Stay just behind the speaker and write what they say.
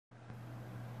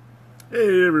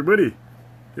Hey everybody,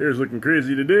 hair's looking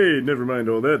crazy today. Never mind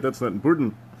all that, that's not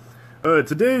important.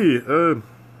 Today, I'm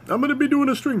gonna be doing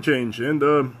a string change, and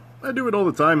I do it all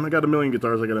the time. I got a million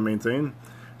guitars I gotta maintain.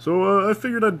 So I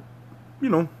figured I'd,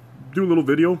 do a little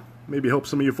video, maybe help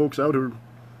some of you folks out who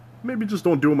maybe just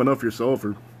don't do them enough yourself,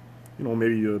 or,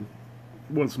 maybe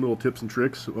want some little tips and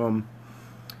tricks. But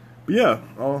yeah,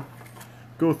 I'll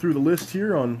go through the list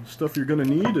here on stuff you're gonna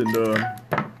need, and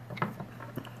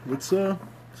let's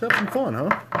have some fun,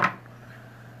 huh?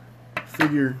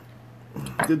 Figure,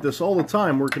 did this all the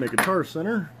time working at Guitar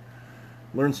Center.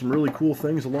 Learned some really cool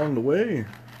things along the way.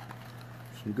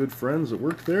 Some good friends that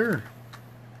worked there.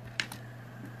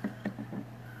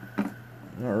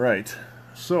 Alright,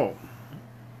 so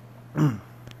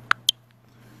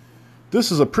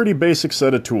this is a pretty basic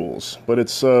set of tools, but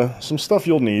it's some stuff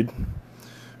you'll need.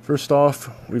 First off,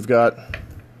 we've got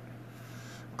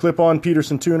clip-on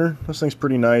Peterson tuner. This thing's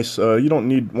pretty nice. You don't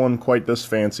need one quite this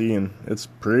fancy, and it's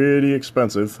pretty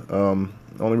expensive. The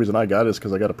only reason I got it is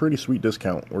because I got a pretty sweet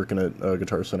discount working at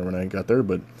Guitar Center when I got there,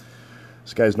 but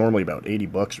this guy's normally about 80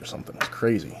 bucks or something. It's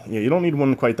crazy. Yeah, you don't need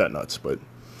one quite that nuts, but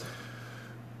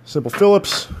simple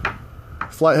Phillips,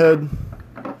 flathead,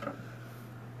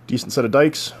 decent set of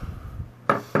dikes,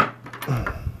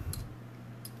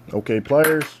 okay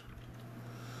pliers,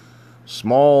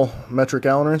 small metric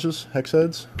Allen wrenches, hex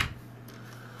heads.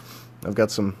 I've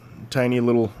got some tiny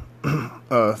little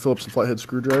Phillips and flathead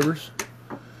screwdrivers.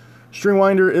 String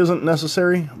winder isn't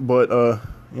necessary, but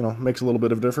makes a little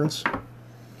bit of difference.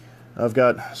 I've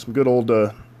got some good old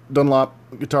Dunlop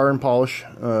guitar and polish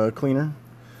cleaner.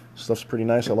 Stuff's pretty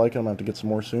nice. I like it. I'm gonna have to get some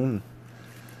more soon.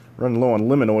 Running low on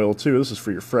lemon oil too. This is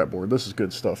for your fretboard. This is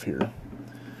good stuff here.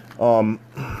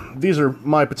 These are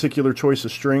my particular choice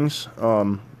of strings.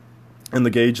 And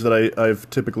the gauge that I've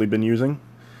typically been using.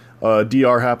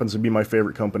 DR happens to be my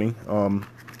favorite company.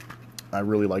 I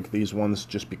really like these ones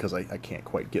just because I can't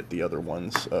quite get the other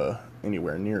ones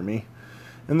anywhere near me.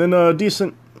 And then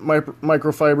decent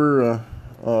microfiber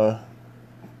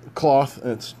cloth.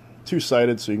 It's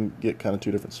two-sided, so you can get kind of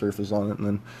two different surfaces on it. And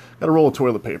then got a roll of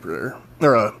toilet paper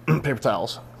there, or paper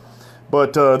towels.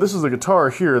 But this is the guitar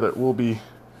here that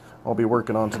I'll be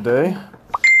working on today.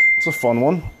 It's a fun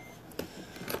one.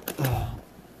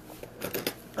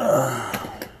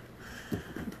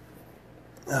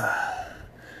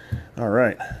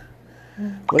 Alright,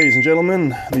 ladies and gentlemen,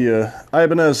 the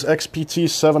Ibanez XPT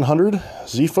 700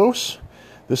 Xiphos.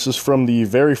 This is from the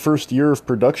very first year of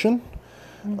production.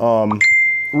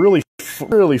 Really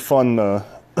fun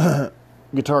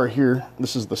guitar here.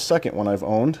 This is the second one I've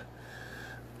owned.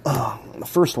 The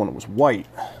first one was white.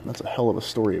 That's a hell of a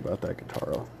story about that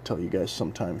guitar. I'll tell you guys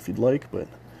sometime if you'd like, but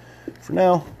for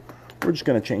now, we're just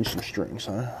going to change some strings,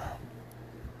 huh?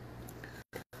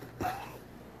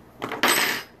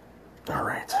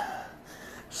 Alright.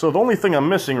 So the only thing I'm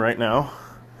missing right now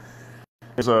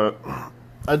is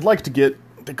I'd like to get,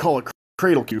 they call it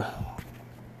cradle cue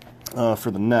for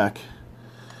the neck.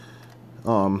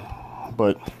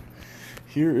 But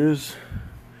here is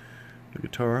the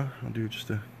guitar. I'll do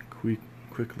just a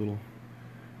quick little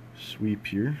sweep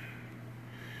here.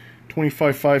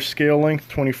 25/5 scale length,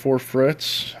 24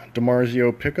 frets,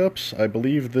 DiMarzio pickups. I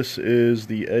believe this is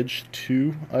the Edge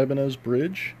 2 Ibanez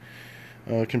bridge.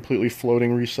 Completely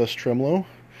floating recessed tremolo.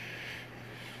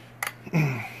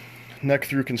 Neck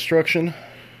through construction.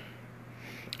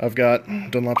 I've got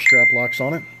Dunlop strap locks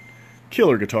on it.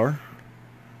 Killer guitar.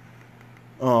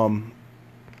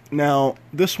 Now,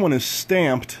 this one is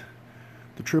stamped,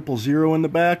 the 000 in the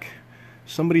back.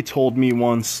 Somebody told me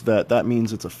once that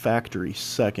means it's a factory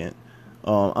second.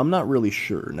 I'm not really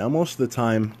sure. Now, most of the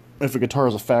time, if a guitar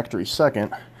is a factory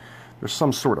second, there's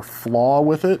some sort of flaw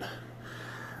with it.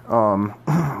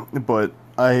 But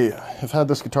I have had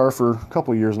this guitar for a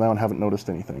couple of years now and haven't noticed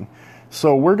anything.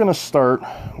 So we're going to start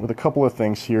with a couple of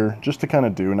things here just to kind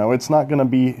of do. Now, it's not going to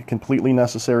be completely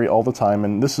necessary all the time,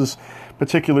 and this is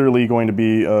particularly going to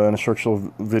be an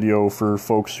instructional video for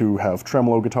folks who have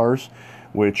tremolo guitars,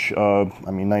 which,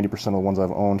 90% of the ones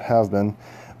I've owned have been.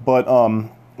 But,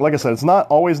 like I said, it's not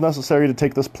always necessary to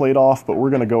take this plate off, but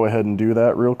we're going to go ahead and do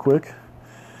that real quick.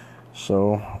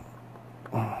 So,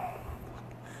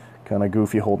 kind of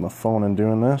goofy holding the phone and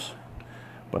doing this,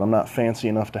 but I'm not fancy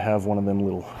enough to have one of them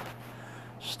little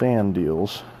stand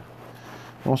deals.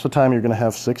 Most of the time you're going to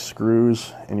have 6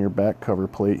 screws in your back cover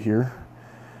plate here,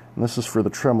 and this is for the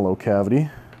tremolo cavity.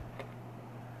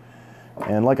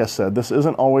 And like I said, this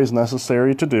isn't always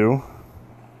necessary to do,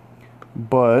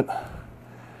 but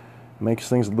it makes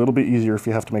things a little bit easier if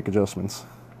you have to make adjustments.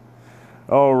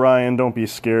 Oh, Ryan, don't be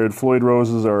scared. Floyd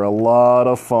roses are a lot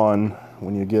of fun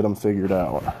when you get them figured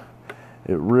out.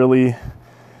 It really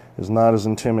is not as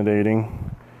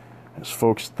intimidating as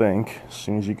folks think. As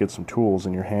soon as you get some tools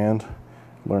in your hand,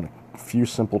 learn a few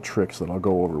simple tricks that I'll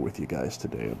go over with you guys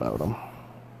today about them.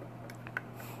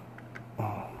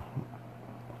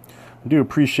 I do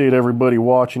appreciate everybody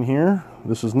watching here.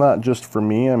 This is not just for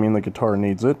me, I mean the guitar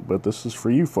needs it, but this is for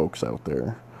you folks out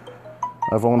there.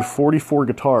 I've owned 44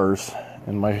 guitars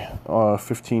in my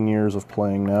 15 years of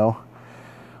playing now.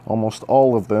 Almost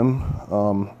all of them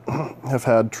have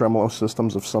had tremolo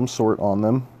systems of some sort on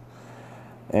them.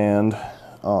 And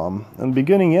in the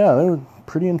beginning, yeah, they were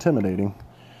pretty intimidating.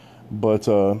 But,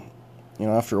 you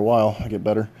know, after a while, I get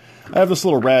better. I have this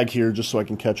little rag here just so I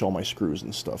can catch all my screws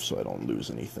and stuff so I don't lose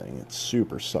anything. It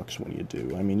super sucks when you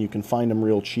do. I mean, you can find them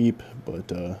real cheap,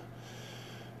 but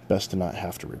best to not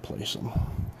have to replace them.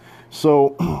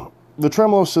 So, the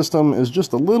tremolo system is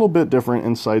just a little bit different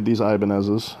inside these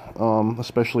Ibanezes,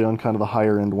 especially on kind of the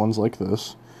higher end ones like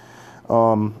this.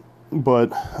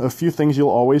 But a few things you'll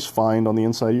always find on the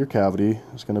inside of your cavity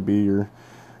is going to be your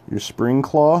spring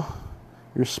claw,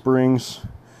 your springs,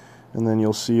 and then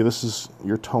you'll see this is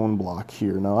your tone block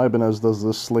here. Now Ibanez does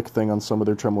this slick thing on some of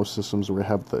their tremolo systems where they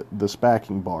have this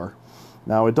backing bar.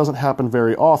 Now it doesn't happen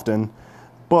very often,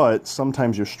 but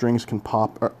sometimes your strings can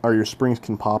pop, or your springs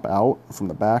can pop out from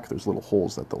the back. There's little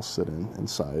holes that they'll sit in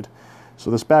inside.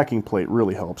 So this backing plate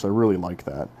really helps. I really like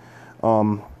that.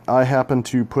 I happen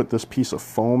to put this piece of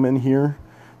foam in here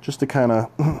just to kind of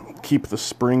keep the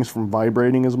springs from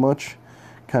vibrating as much.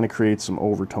 Kind of creates some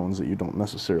overtones that you don't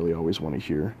necessarily always want to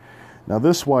hear. Now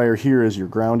this wire here is your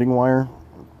grounding wire.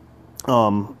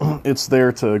 It's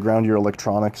there to ground your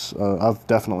electronics. I've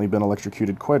definitely been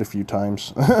electrocuted quite a few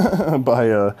times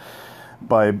by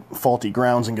faulty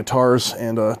grounds and guitars,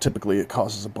 and typically it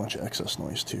causes a bunch of excess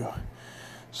noise too.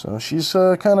 So she's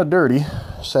kind of dirty.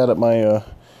 Sat at my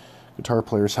guitar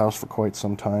player's house for quite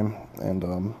some time, and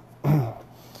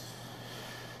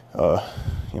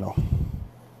you know,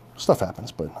 stuff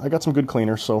happens, but I got some good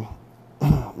cleaners. So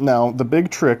now the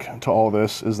big trick to all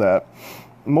this is that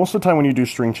most of the time when you do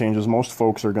string changes, most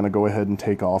folks are going to go ahead and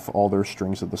take off all their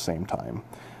strings at the same time.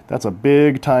 That's a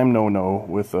big time no-no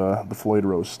with the Floyd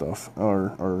Rose stuff,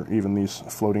 or even these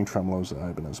floating tremolos that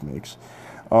Ibanez makes.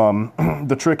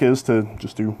 The trick is to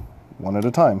just do one at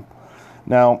a time.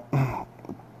 Now,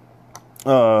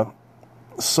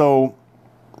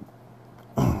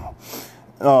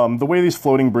 the way these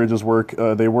floating bridges work,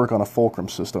 they work on a fulcrum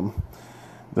system.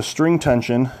 The string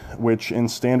tension, which in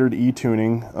standard E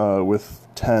tuning with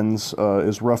 10s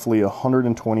is roughly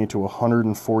 120 to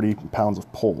 140 pounds of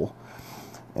pull.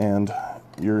 And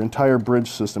your entire bridge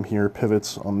system here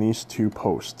pivots on these two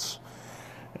posts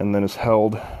and then is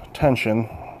held tension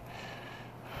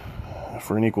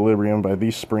for an equilibrium by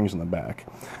these springs in the back.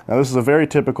 Now this is a very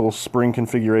typical spring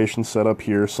configuration setup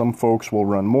here. Some folks will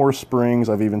run more springs.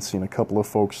 I've even seen a couple of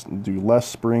folks do less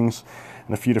springs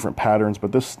and a few different patterns,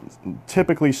 but this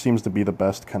typically seems to be the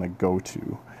best kind of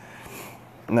go-to.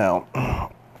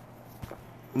 Now,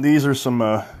 these are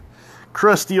some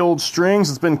crusty old strings.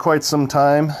 It's been quite some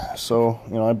time, so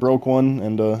you know I broke one,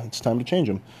 and it's time to change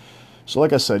them. So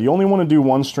like I said, you only want to do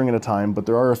one string at a time, but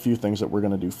there are a few things that we're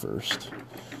going to do first.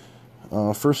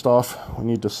 First off, we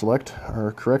need to select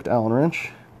our correct Allen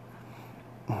wrench,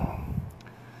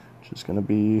 which is going to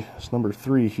be this number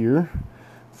 3 here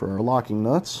for our locking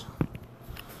nuts.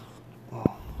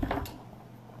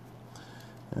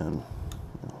 And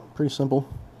pretty simple.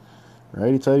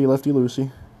 Righty tighty, lefty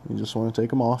loosey. You just want to take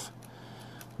them off.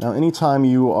 Now, anytime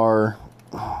you are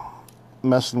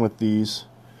messing with these,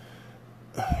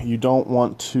 you don't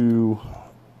want to,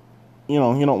 you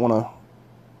don't want to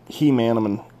He-Man them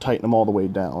and tighten them all the way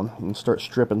down and start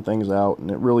stripping things out,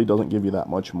 and it really doesn't give you that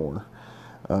much more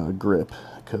grip,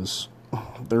 because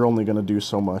they're only going to do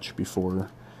so much before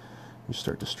you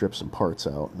start to strip some parts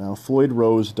out. Now, Floyd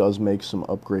Rose does make some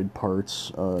upgrade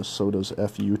parts, so does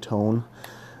FU Tone,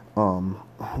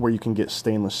 where you can get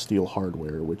stainless steel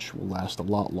hardware, which will last a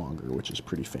lot longer, which is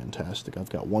pretty fantastic. I've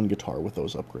got one guitar with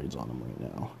those upgrades on them right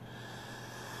now.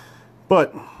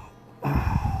 But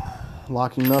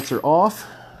locking nuts are off.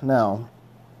 Now,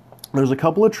 there's a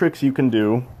couple of tricks you can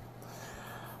do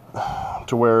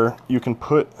to where you can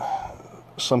put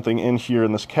something in here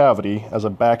in this cavity as a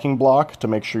backing block to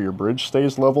make sure your bridge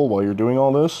stays level while you're doing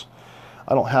all this.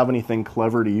 I don't have anything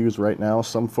clever to use right now.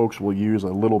 Some folks will use a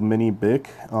little mini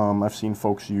Bic. I've seen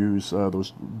folks use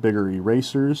those bigger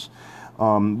erasers.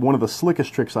 One of the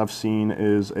slickest tricks I've seen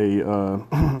is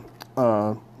a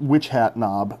witch hat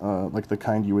knob, like the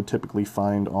kind you would typically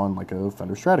find on like a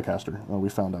Fender Stratocaster. We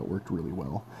found out worked really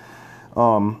well.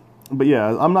 But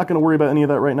yeah, I'm not going to worry about any of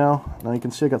that right now. Now you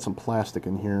can see I got some plastic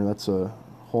in here. That's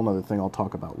whole nother thing I'll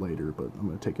talk about later, but I'm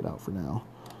going to take it out for now.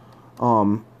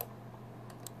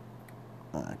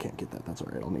 I can't get that. That's all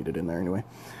right. I'll need it in there anyway.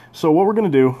 So what we're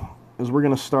going to do is we're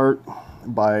going to start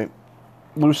by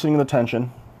loosening the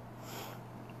tension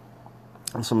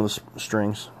on some of the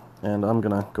strings. And I'm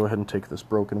going to go ahead and take this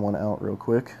broken one out real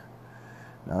quick.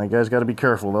 Now you guys got to be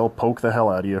careful. They'll poke the hell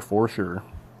out of you for sure.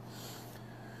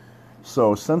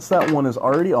 So since that one is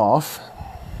already off,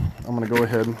 I'm going to go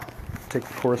ahead and take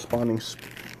the corresponding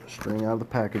string out of the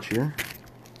package here.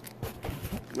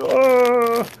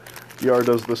 DR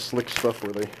does this slick stuff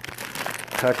where they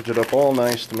package it up all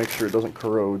nice to make sure it doesn't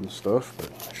corrode and stuff, but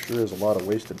it sure is a lot of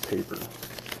wasted paper.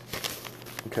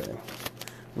 Okay.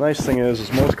 The nice thing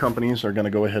is most companies are going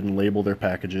to go ahead and label their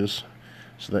packages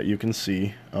so that you can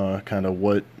see kind of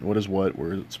what is what,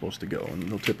 where it's supposed to go. And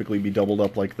they'll typically be doubled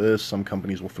up like this. Some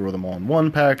companies will throw them all in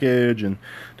one package and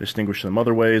distinguish them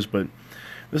other ways, but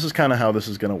this is kind of how this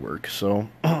is going to work. So,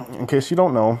 in case you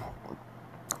don't know,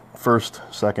 first,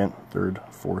 second, third,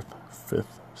 fourth,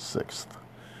 fifth, sixth.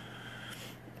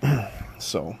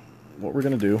 So, what we're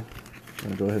going to do, I'm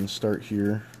going to go ahead and start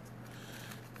here.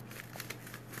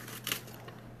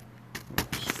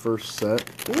 This first set.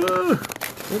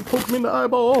 Don't poke me in the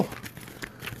eyeball.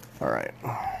 Alright,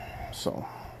 so,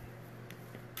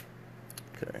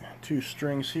 okay, 2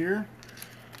 strings here.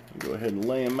 Go ahead and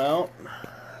lay them out.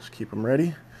 Let's keep them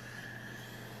ready.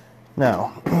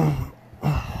 Now,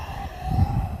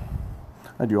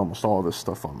 I do almost all of this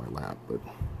stuff on my lap, but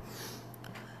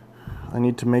I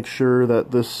need to make sure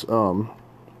that this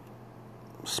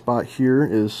spot here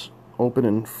is open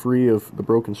and free of the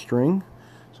broken string.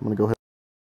 So I'm going to go ahead.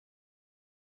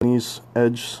 These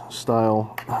edge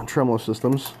style tremolo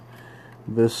systems,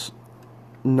 this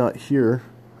nut here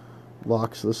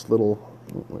locks this little,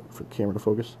 wait for the camera to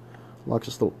focus, locks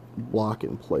this little block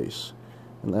in place,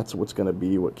 and that's what's going to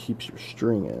be what keeps your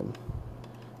string in.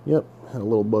 Yep, had a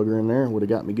little bugger in there, would have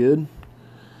got me good.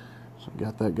 So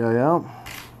got that guy out.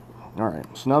 Alright,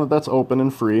 so now that that's open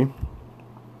and free,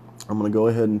 I'm going to go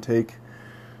ahead and take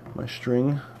my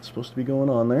string that's supposed to be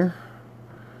going on there.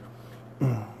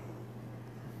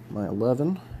 My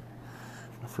 11,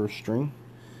 my first string.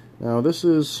 Now this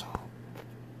is,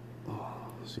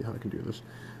 let's see how I can do this.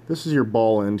 This is your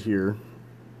ball end here,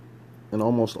 and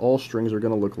almost all strings are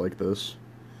going to look like this.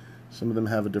 Some of them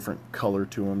have a different color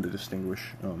to them to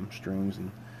distinguish strings,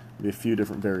 and maybe a few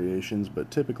different variations,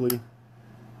 but typically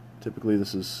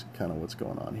this is kind of what's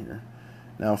going on here.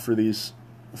 Now for these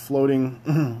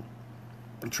floating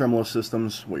tremolo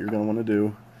systems, what you're going to want to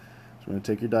do is you're going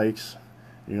to take your dikes.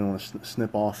 You're going to want to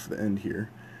snip off the end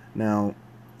here. Now,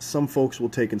 some folks will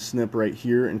take and snip right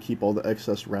here and keep all the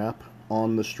excess wrap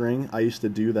on the string. I used to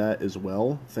do that as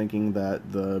well, thinking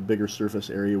that the bigger surface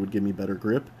area would give me better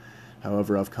grip.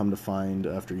 However, I've come to find,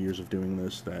 after years of doing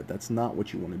this, that that's not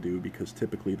what you want to do, because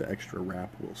typically the extra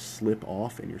wrap will slip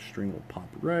off and your string will pop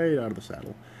right out of the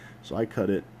saddle. So I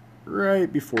cut it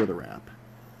right before the wrap.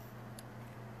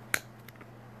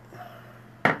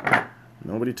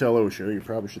 Nobody tell OSHA, you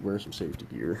probably should wear some safety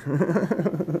gear.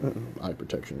 Eye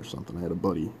protection or something. I had a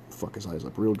buddy fuck his eyes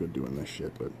up real good doing this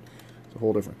shit, but it's a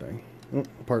whole different thing.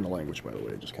 Pardon the language, by the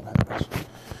way, it just kind of happens.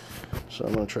 So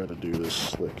I'm going to try to do this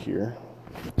slick here.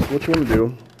 So what you want to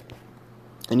do,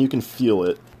 and you can feel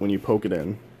it when you poke it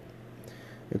in,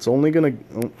 it's only going to,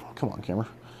 oh, come on camera,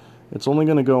 it's only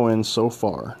going to go in so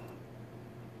far.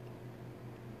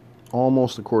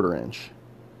 Almost a 1/4 inch.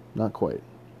 Not quite.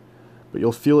 But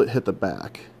you'll feel it hit the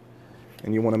back,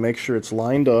 and you want to make sure it's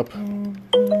lined up. You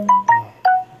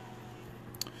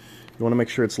want to make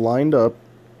sure it's lined up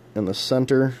in the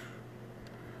center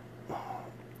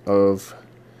of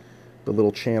the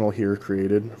little channel here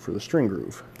created for the string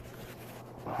groove.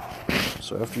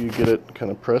 So after you get it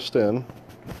kind of pressed in, I'm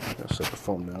going to set the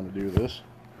foam down to do this.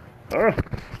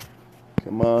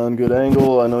 Come on, good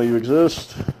angle, I know you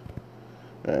exist.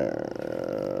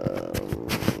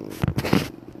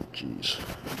 Jeez.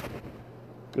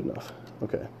 Good enough.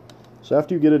 Okay. So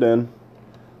after you get it in,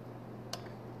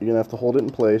 you're going to have to hold it in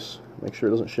place. Make sure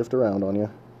it doesn't shift around on you.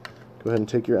 Go ahead and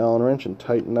take your Allen wrench and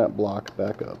tighten that block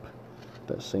back up.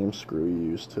 That same screw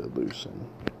you used to loosen.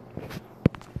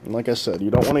 And like I said, you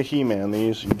don't want to He-Man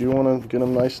these. You do want to get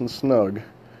them nice and snug,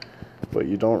 but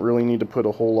you don't really need to put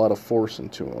a whole lot of force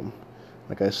into them.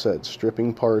 Like I said,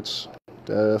 stripping parts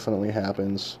definitely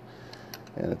happens,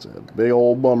 and it's a big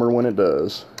old bummer when it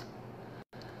does.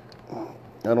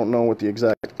 I don't know what the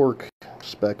exact torque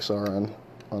specs are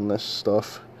on this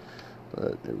stuff,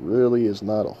 but it really is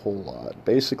not a whole lot.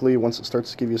 Basically, once it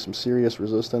starts to give you some serious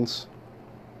resistance,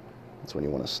 that's when you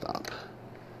want to stop.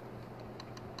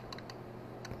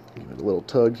 Give it a little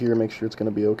tug here, make sure it's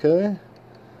going to be okay.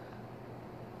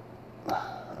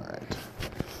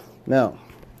 Now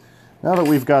that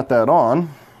we've got that on,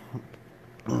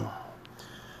 I'm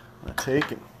going to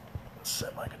take and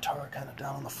set my guitar kind of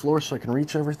down on the floor so I can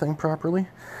reach everything properly.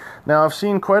 Now, I've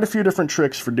seen quite a few different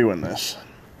tricks for doing this.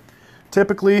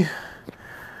 Typically,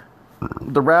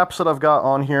 the wraps that I've got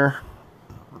on here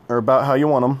are about how you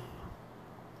want them.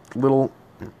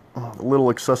 A little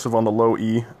excessive on the low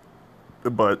E,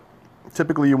 but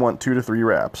typically you want 2 to 3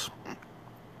 wraps.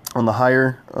 On the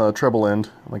higher treble end,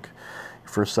 like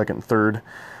first, second, third,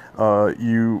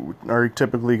 you are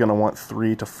typically going to want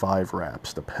 3 to 5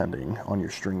 wraps, depending on your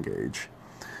string gauge.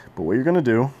 But what you're going to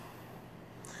do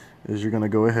is you're going to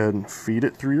go ahead and feed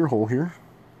it through your hole here.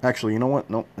 Actually, you know what?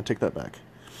 Nope, I take that back.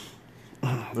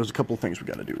 There's a couple of things we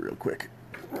got to do real quick.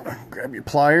 Grab your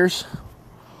pliers.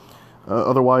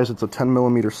 Otherwise, it's a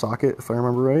 10mm socket, if I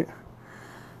remember right.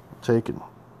 Take and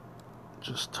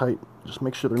just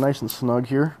make sure they're nice and snug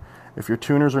here. If your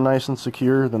tuners are nice and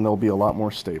secure, then they'll be a lot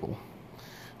more stable.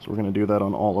 So we're going to do that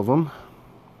on all of them.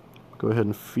 Go ahead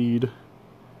and feed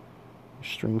your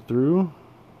string through.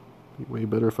 Be way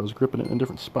better if I was gripping it in a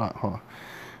different spot, huh?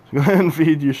 So go ahead and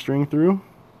feed your string through.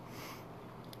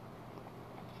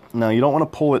 Now you don't want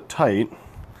to pull it tight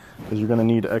because you're going to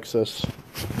need excess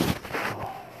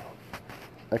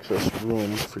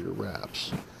room for your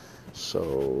wraps.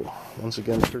 So once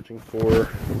again, searching for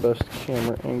the best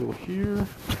camera angle here.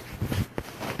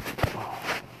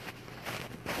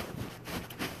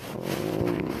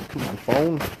 Come on,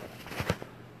 phone.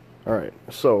 Alright,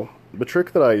 so the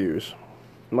trick that I use,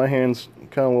 my hand's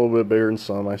kind of a little bit bigger than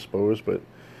some, I suppose, but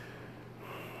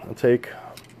I'll take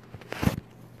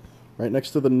right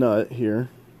next to the nut here,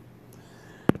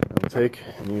 I'll take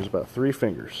and use about 3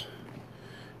 fingers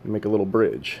and make a little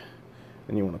bridge.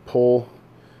 And you want to pull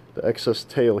the excess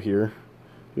tail here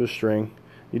through the string.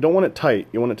 You don't want it tight,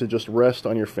 you want it to just rest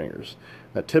on your fingers.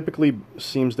 That typically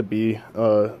seems to be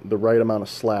the right amount of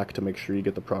slack to make sure you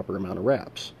get the proper amount of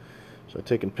wraps. So I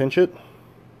take and pinch it.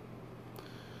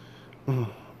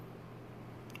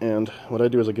 And what I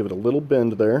do is I give it a little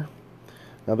bend there.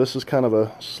 Now this is kind of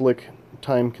a slick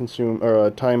time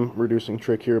reducing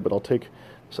trick here, but I'll take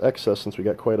this excess, since we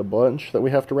got quite a bunch that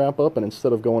we have to wrap up, and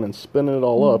instead of going and spinning it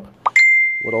all up,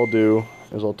 what I'll do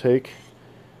is I'll take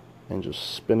and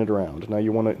just spin it around. Now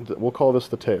you want to, we'll call this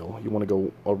the tail. You want to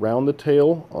go around the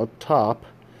tail on top,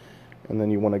 and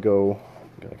then you want to go,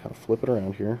 gotta kind of flip it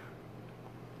around here.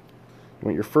 You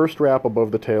want your first wrap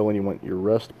above the tail, and you want your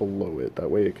rest below it. That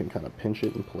way it can kind of pinch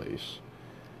it in place.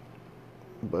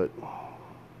 But let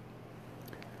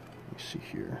me see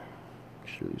here.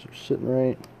 Make sure these are sitting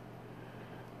right.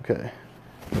 Okay.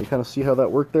 You kind of see how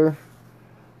that worked there?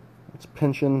 It's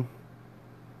pinching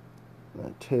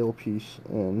that tail piece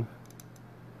in.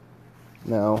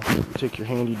 Now, you take your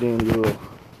handy dandy little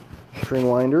string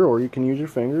winder, or you can use your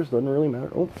fingers, doesn't really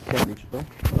matter. Oh, can't reach it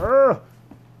though.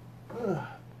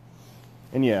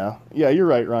 And yeah, you're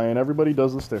right, Ryan. Everybody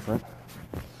does this different.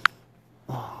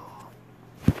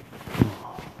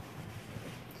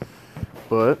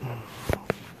 But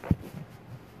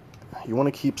you want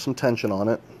to keep some tension on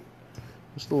it,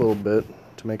 just a little bit,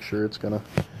 to make sure it's gonna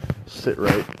sit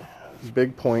right. The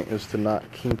big point is to not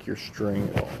kink your string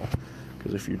at all,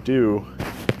 because if you do,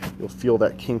 you'll feel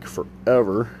that kink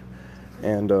forever,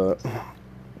 and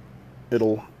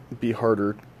it'll be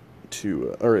harder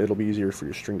to, or it'll be easier for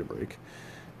your string to break.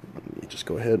 You just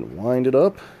go ahead and wind it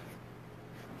up.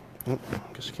 Oh,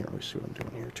 I guess you can't really see what I'm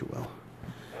doing here too well.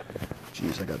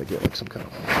 Jeez, I gotta get like some kind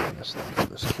of brightness thing for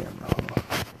this camera.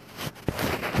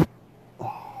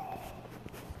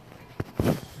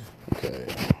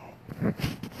 Okay.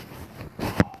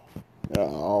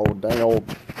 Oh, dang old.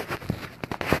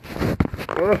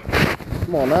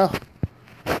 Come on now.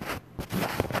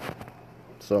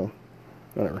 So,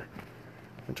 whatever.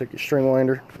 Take your string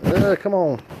winder. Come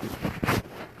on.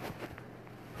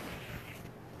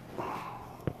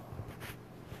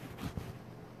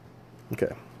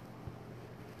 Okay.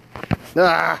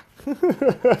 Ah!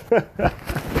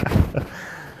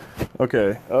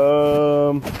 Okay.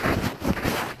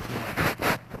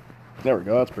 There we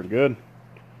go. That's pretty good.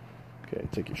 Okay,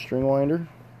 take your string winder.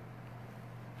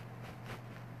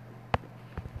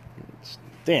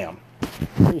 Damn.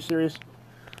 Are you serious?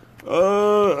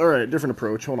 Alright, different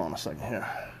approach. Hold on a second here.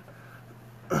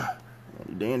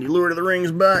 Dandy Lord of the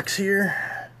Rings box here.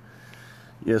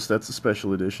 Yes, that's a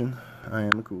special edition. I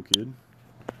am a cool kid.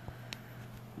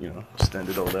 You know,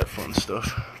 extended all that fun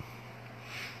stuff.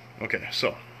 Okay,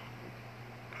 so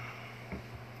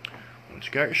once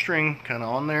you got your string kind of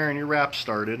on there and your wrap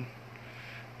started,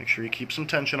 make sure you keep some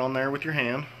tension on there with your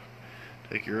hand.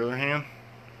 Take your other hand,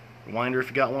 winder if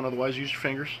you got one, otherwise use your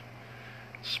fingers.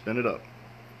 Spin it up.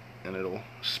 and it'll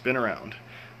spin around.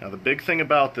 Now the big thing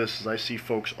about this is I see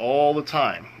folks all the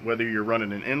time, whether you're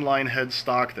running an inline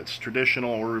headstock that's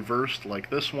traditional or reversed like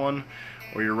this one,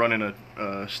 or you're running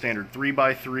a standard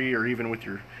 3x3, or even with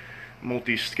your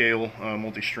multi-scale,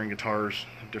 multi-string guitars,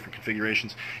 different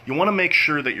configurations, you want to make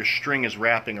sure that your string is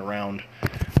wrapping around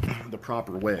the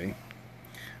proper way.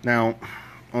 Now,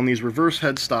 on these reverse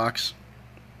headstocks,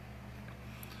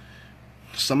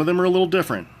 some of them are a little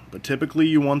different, but typically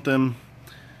you want them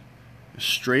a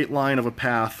straight line of a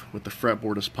path with the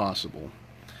fretboard as possible.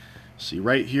 See,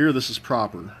 right here, this is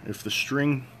proper. If the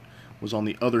string was on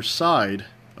the other side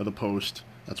of the post,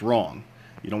 that's wrong.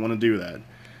 You don't want to do that.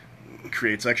 It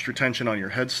creates extra tension on your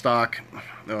headstock,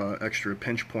 extra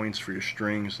pinch points for your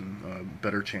strings, and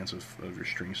better chance of your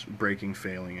strings breaking,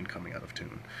 failing, and coming out of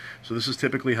tune. So this is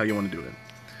typically how you want to do it.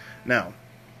 Now,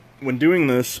 when doing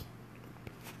this,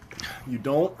 you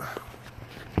don't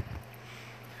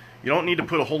need to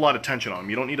put a whole lot of tension on them.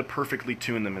 You don't need to perfectly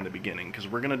tune them in the beginning, because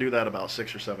we're going to do that about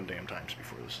 6 or 7 damn times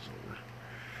before this is over.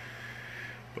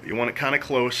 But you want it kind of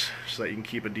close so that you can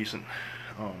keep a decent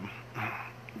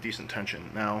tension.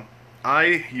 Now,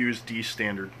 I use D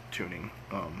standard tuning.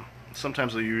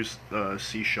 Sometimes I'll use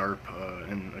C sharp,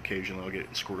 and occasionally I'll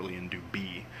get squirrely and do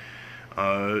B.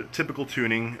 Typical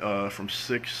tuning from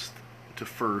 6th to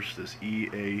 1st is E,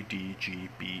 A, D, G,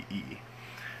 B, E.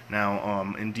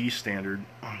 Now, in D standard,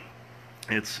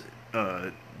 it's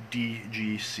D,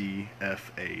 G, C,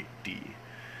 F, A, D.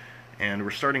 And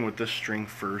we're starting with this string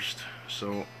first,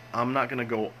 so I'm not going to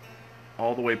go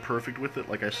all the way perfect with it,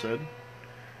 like I said,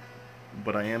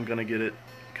 but I am going to get it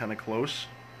kind of close.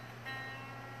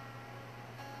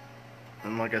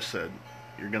 And like I said,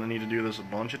 you're going to need to do this a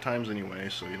bunch of times anyway,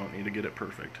 so you don't need to get it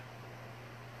perfect.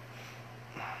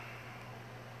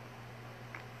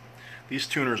 These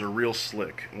tuners are real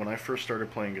slick. When I first started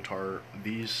playing guitar,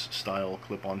 these style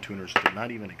clip-on tuners did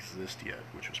not even exist yet,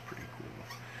 which was pretty cool.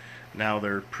 Now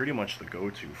they're pretty much the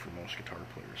go-to for most guitar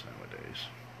players nowadays.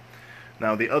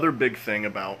 Now the other big thing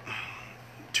about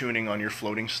tuning on your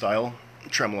floating style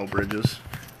tremolo bridges,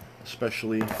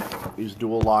 especially these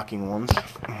dual locking ones,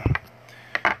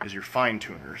 is your fine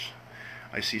tuners.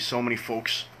 I see so many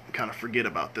folks kind of forget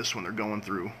about this when they're going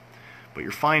through, but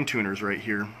your fine tuners right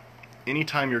here,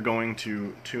 anytime you're going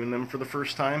to tune them for the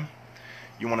first time,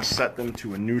 you want to set them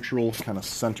to a neutral kind of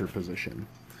center position.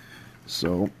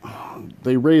 So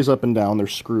they raise up and down, they're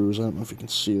screws. I don't know if you can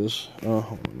see this. Hold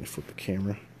on, let me flip the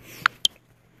camera.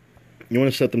 You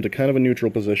want to set them to kind of a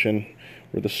neutral position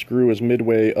where the screw is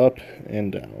midway up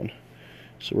and down.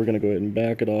 So we're going to go ahead and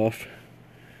back it off.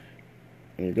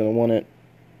 And you're going to want it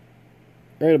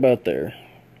right about there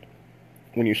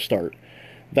when you start.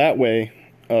 That way,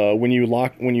 when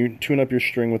you tune up your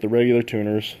string with the regular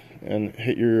tuners and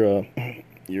hit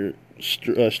your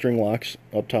string locks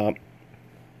up top,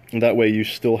 that way you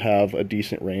still have a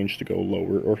decent range to go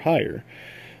lower or higher.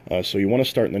 So you want to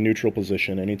start in the neutral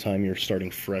position anytime you're starting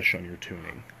fresh on your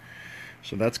tuning.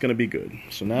 So that's going to be good.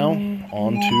 So now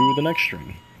on to the next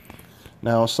string.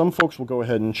 Now some folks will go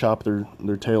ahead and chop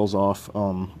their tails off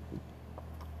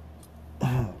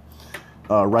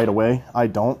right away. I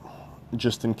don't,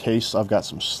 just in case I've got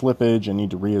some slippage and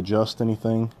need to readjust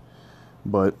anything.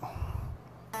 But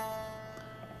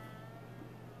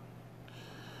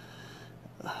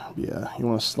yeah, you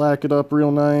want to slack it up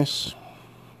real nice.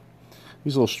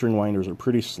 These little string winders are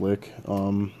pretty slick.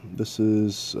 This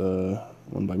is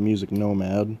one by Music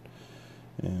Nomad,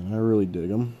 and I really dig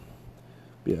them.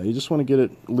 But yeah, you just want to get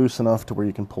it loose enough to where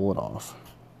you can pull it off.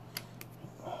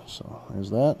 So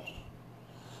there's that.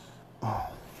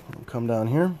 I'll come down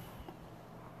here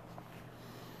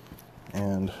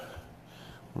and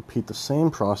repeat the same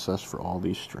process for all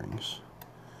these strings.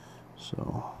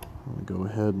 So I'm going to go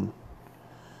ahead and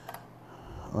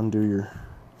undo your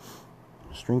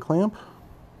string clamp.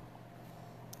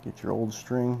 Get your old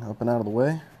string up and out of the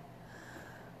way.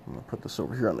 I'm going to put this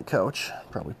over here on the couch.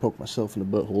 Probably poke myself in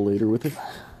the butthole later with it.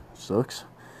 Sucks.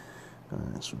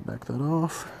 Alright, so back that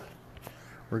off.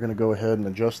 We're going to go ahead and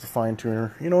adjust the fine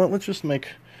tuner. You know what, let's just make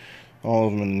all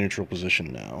of them in a neutral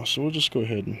position now. So we'll just go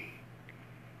ahead and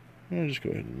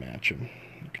match them.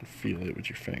 You can feel it with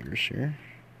your fingers here.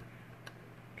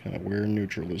 Kind of where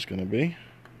neutral is going to be.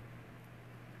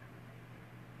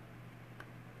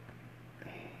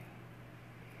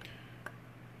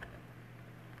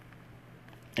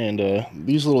 And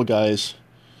these little guys,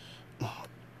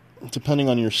 depending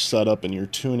on your setup and your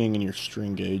tuning and your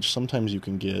string gauge, sometimes you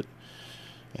can get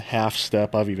a half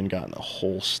step. I've even gotten a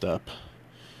whole step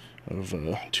of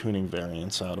tuning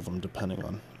variance out of them, depending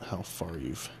on how far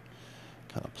you've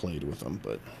kind of played with them.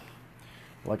 But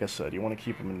like I said, you want to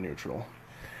keep them in neutral.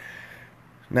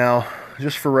 Now,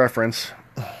 just for reference,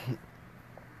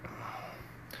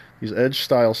 these edge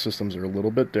style systems are a little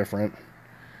bit different,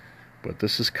 but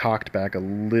this is cocked back a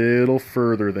little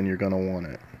further than you're going to want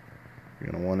it.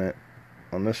 You're going to want it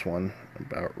on this one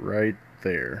about right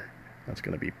there. That's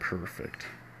going to be perfect.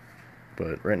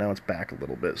 But right now it's back a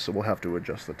little bit, so we'll have to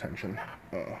adjust the tension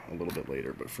a little bit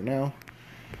later. But for now,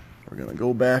 we're going to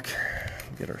go back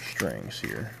and get our strings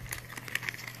here.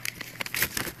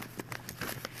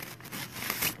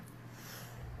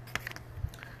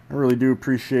 I really do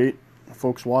appreciate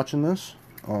folks watching this.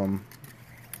 It's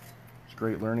a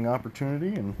great learning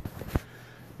opportunity, and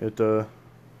it, you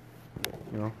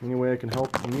know, any way I can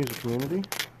help the music community,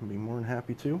 I'd be more than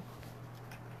happy to.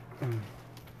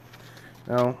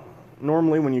 Now,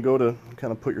 normally when you go to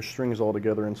kind of put your strings all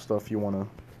together and stuff, you want to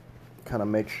kind of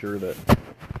make sure that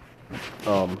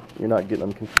you're not getting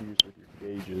them confused with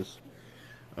your gauges.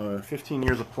 15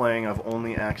 years of playing, I've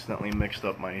only accidentally mixed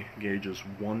up my gauges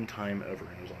one time ever,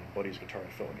 and it was on a buddy's guitar. I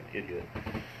felt like an idiot.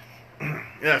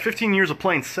 Yeah, 15 years of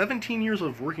playing, 17 years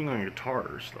of working on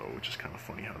guitars, though, which is kind of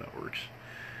funny how that works.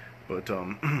 But,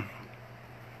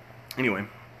 anyway,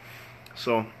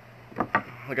 so,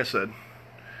 like I said,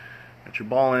 got your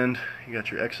ball end, you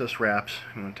got your excess wraps.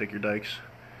 You want to take your dikes,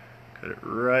 cut it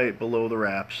right below the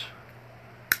wraps.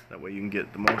 That way you can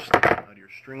get the most out of your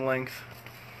string length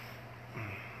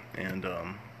and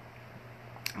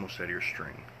most out of your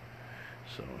string.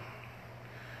 So,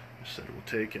 I said we'll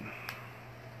take and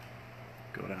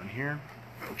go down here.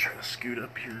 I'll try to scoot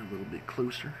up here a little bit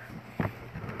closer. Pull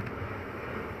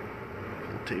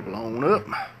the table on up.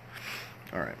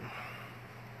 Alright.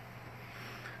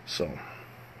 So,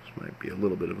 this might be a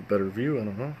little bit of a better view, I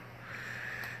don't know.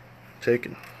 Take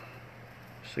and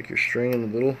stick your string in the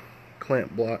little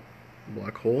clamp block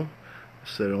hole. I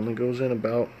said it only goes in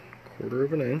about 1/4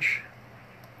 of an inch,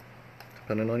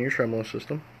 depending on your tremolo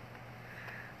system.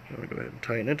 I'm going to go ahead and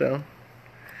tighten it down.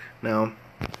 Now,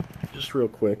 just real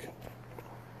quick,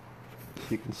 so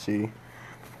you can see.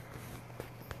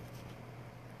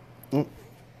 Oh,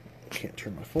 I can't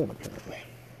turn my phone apparently.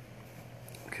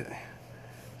 Okay,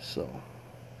 so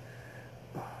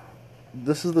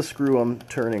this is the screw I'm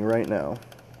turning right now.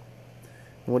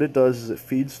 And what it does is it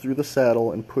feeds through the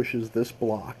saddle and pushes this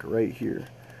block right here.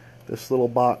 This little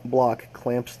block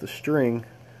clamps the string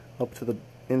up to the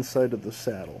inside of the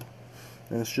saddle.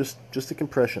 And it's just a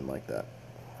compression like that.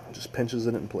 It just pinches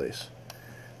it in place.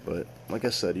 But like I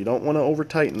said, you don't want to over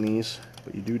tighten these,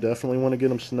 but you do definitely want to get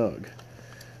them snug.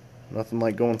 Nothing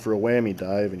like going for a whammy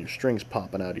dive and your strings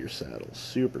popping out of your saddle.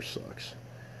 Super sucks.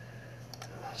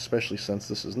 Especially since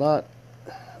this is not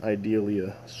ideally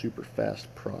a super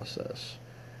fast process.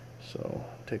 So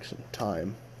it takes some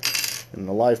time. In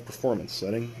a live performance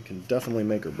setting, it can definitely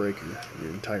make or break your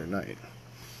entire night.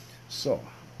 So,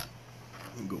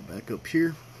 I'll go back up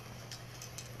here.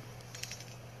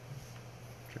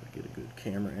 Try to get a good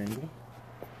camera angle.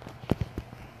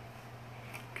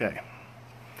 Okay.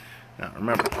 Now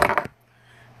remember,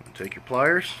 take your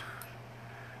pliers,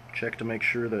 check to make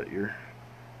sure that your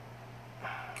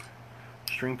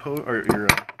string post or your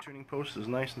tuning post is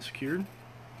nice and secured.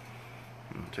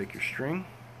 And take your string.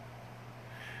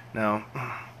 Now,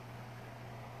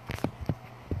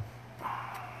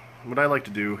 what I like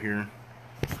to do here,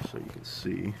 so you can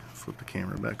see, flip the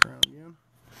camera back around again.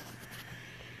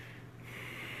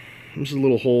 This is a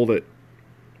little hole that,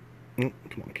 oh,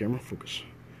 come on camera, focus.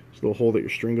 This little hole that your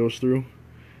string goes through.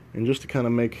 And just to kind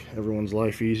of make everyone's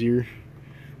life easier,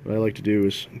 what I like to do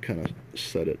is kind of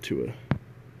set it to a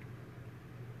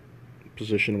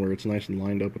position where it's nice and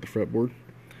lined up with the fretboard.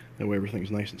 That way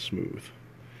everything's nice and smooth.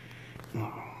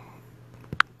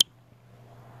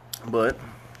 But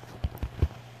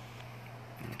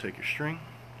you take your string,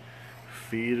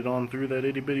 feed it on through that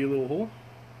itty bitty little hole.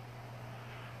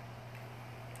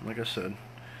 Like I said,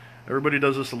 everybody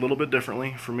does this a little bit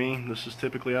differently. For me, this is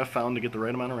typically I've found to get the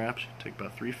right amount of wraps. Take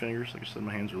about 3 fingers. Like I said,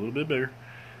 my hands are a little bit bigger.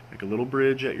 Make a little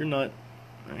bridge at your nut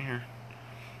right here.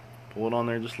 Pull it on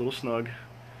there just a little snug.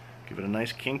 Give it a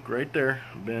nice kink right there,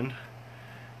 bend.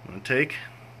 I'm going to take,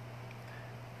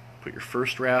 put your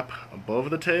first wrap above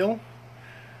the tail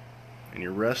and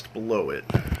your rest below it.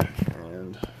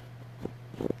 And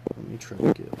let me try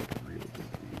to get like a really good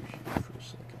view here for a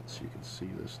second so you can see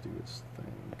this do its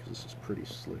thing, because this is pretty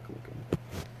slick looking.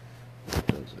 It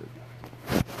does it.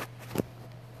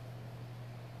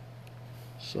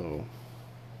 So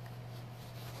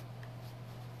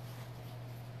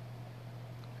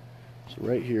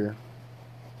right here,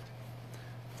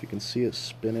 if you can see it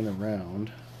spinning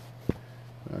around,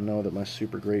 I know that my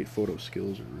super great photo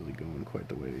skills are really going quite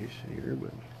the ways here,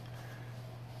 but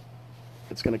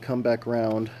it's going to come back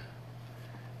around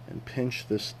and pinch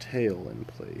this tail in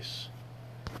place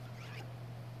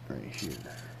right here.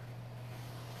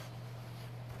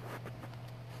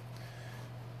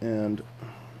 And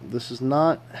this is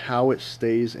not how it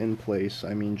stays in place.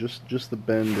 I mean, just the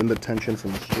bend and the tension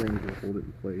from the string will hold it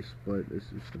in place, but this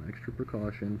is an extra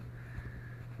precaution.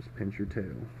 Just pinch your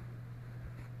tail.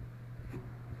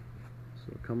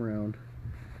 So come around,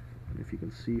 and if you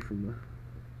can see from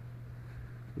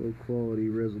the low quality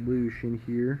resolution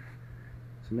here,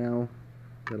 it's now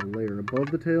got a layer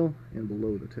above the tail and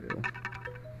below the tail.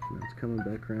 And that's coming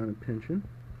back around and pinching.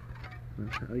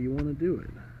 That's how you want to do it.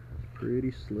 It's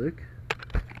pretty slick.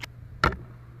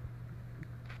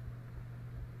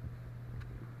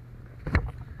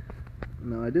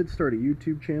 Now, I did start a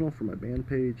YouTube channel for my band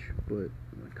page, but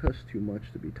I cuss too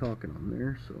much to be talking on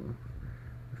there, so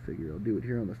I figure I'll do it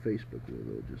here on the Facebook where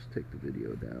they'll just take the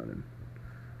video down and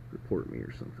report me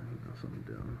or something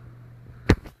down.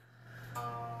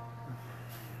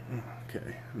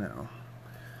 Okay, now,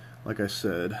 like I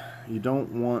said, you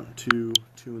don't want to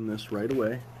tune this right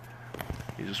away.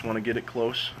 You just want to get it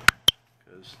close,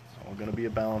 because it's all going to be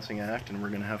a balancing act, and we're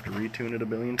going to have to retune it a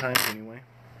billion times anyway.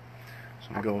 So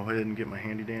I'm going to go ahead and get my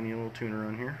handy dandy little tuner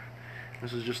on here.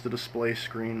 This is just a display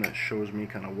screen that shows me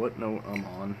kind of what note I'm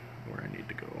on, where I need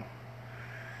to go.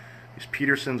 These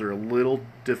Petersons are a little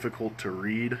difficult to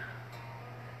read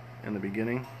in the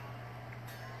beginning.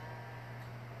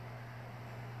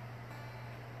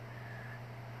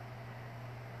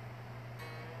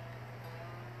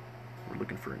 We're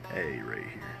looking for an A right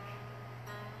here.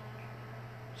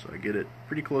 So I get it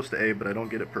pretty close to A, but I don't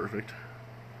get it perfect.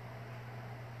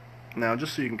 Now,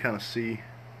 just so you can kind of see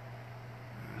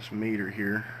this meter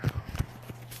here,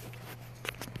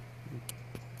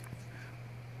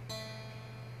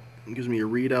 it gives me a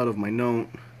readout of my note,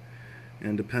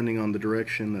 and depending on the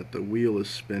direction that the wheel is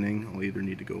spinning, I'll either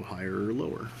need to go higher or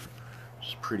lower.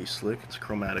 It's pretty slick. It's a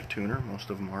chromatic tuner. Most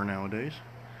of them are nowadays.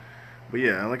 But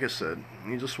yeah, like I said,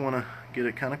 you just want to get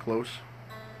it kind of close,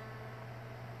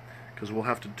 because we'll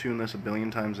have to tune this a billion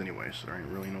times anyway, so there ain't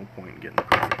really no point in getting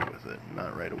perfect with it,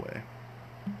 not right away.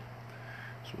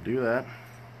 So we'll do that.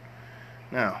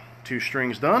 Now, 2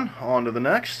 strings done, on to the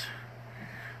next.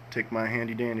 Take my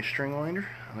handy dandy string winder.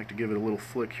 I like to give it a little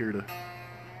flick here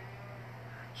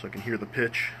so I can hear the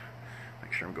pitch.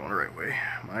 Make sure I'm going the right way.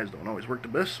 My eyes don't always work the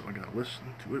best, so I gotta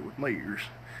listen to it with my ears.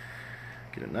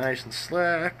 Get it nice and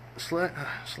slacked,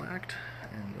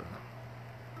 and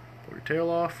pull your tail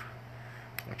off.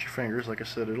 Watch your fingers. Like I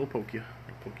said, it'll poke you.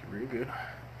 It'll poke you real good.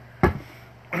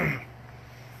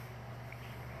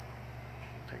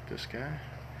 Take this guy.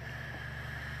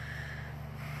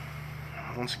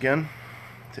 Once again,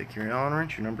 take your Allen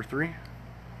wrench, your number 3.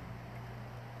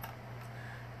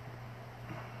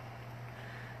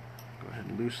 Go ahead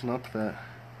and loosen up that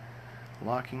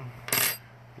locking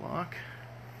block.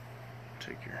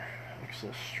 Take your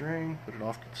excess string, put it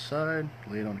off to the side,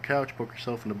 lay it on the couch, poke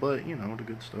yourself in the butt, you know, the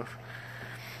good stuff.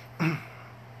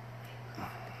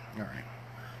 Alright,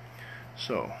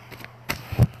 so,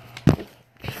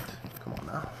 come on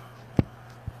now.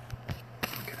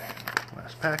 Okay,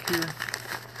 last pack here.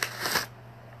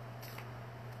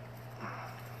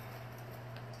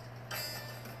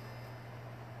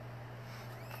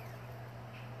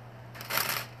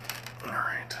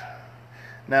 Alright,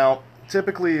 now,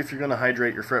 typically if you're going to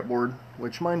hydrate your fretboard,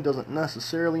 which mine doesn't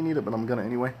necessarily need it, but I'm going to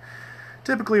anyway,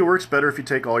 typically it works better if you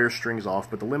take all your strings off,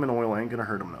 but the lemon oil ain't going to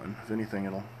hurt them none. If anything,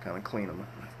 it'll kind of clean them,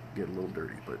 get a little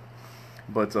dirty,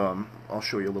 but I'll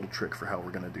show you a little trick for how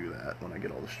we're going to do that when I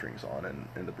get all the strings on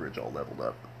and the bridge all leveled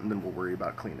up, and then we'll worry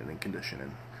about cleaning and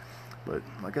conditioning. But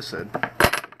like I said, take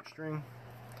your string,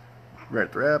 right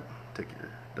at the wrap, take your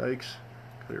dikes,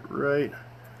 cut it right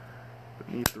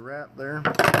beneath the wrap there.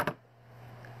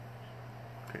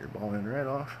 Cut your ball end right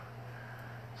off.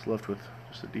 It's left with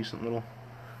just a decent little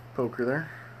poker there.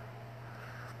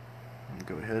 And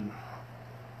go ahead and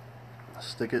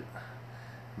stick it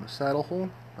in the saddle hole,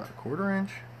 about a 1/4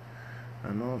 inch.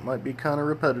 I know it might be kind of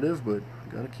repetitive, but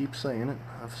gotta keep saying it.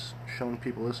 I've shown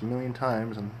people this a million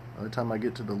times, and by the time I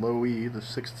get to the low E, the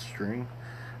 6th string,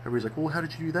 everybody's like, well, how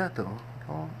did you do that though?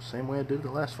 Oh, same way I did it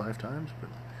the last 5 times, but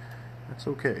that's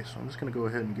okay. So I'm just going to go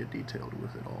ahead and get detailed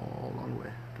with it all along the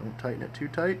way. Don't tighten it too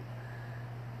tight.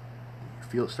 You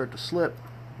feel it start to slip,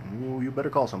 ooh, you better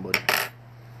call somebody.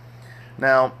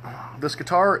 Now, this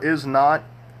guitar is not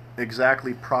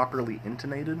exactly properly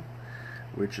intonated,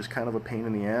 which is kind of a pain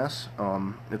in the ass.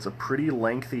 It's a pretty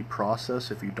lengthy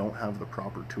process if you don't have the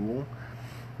proper tool.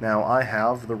 Now, I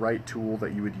have the right tool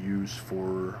that you would use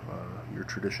for your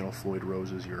traditional Floyd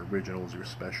Roses, your originals, your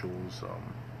specials,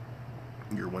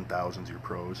 your 1000s, your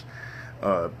pros.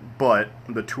 But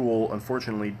the tool,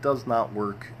 unfortunately, does not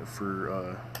work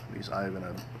for these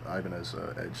Ibanez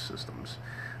edge systems.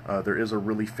 There is a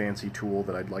really fancy tool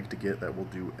that I'd like to get that will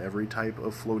do every type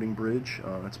of floating bridge.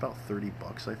 It's about 30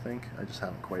 bucks, I think. I just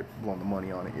haven't quite blown the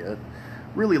money on it yet.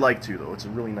 Really like to, though. It's a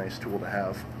really nice tool to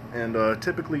have. And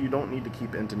typically you don't need to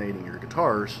keep intonating your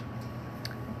guitars,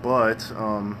 but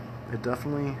it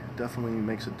definitely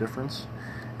makes a difference.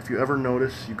 If you ever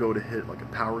notice you go to hit like a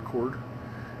power chord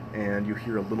and you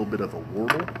hear a little bit of a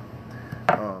warble,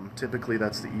 typically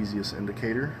that's the easiest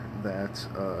indicator that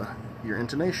your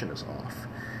intonation is off.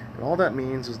 And all that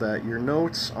means is that your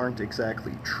notes aren't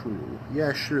exactly true.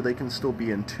 Yeah, sure, they can still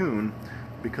be in tune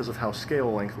because of how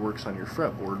scale length works on your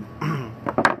fretboard.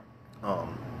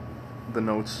 The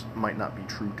notes might not be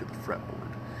true to the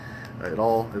fretboard. It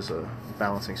all is a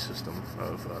balancing system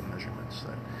of measurements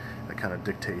that kind of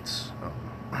dictates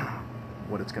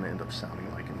what it's going to end up sounding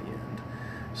like in the end.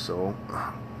 So,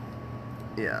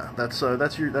 yeah, that's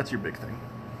your big thing.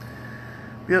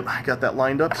 Yep, I got that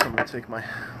lined up, so I'm going to take my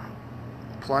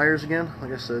pliers again.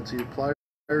 Like I said, it's either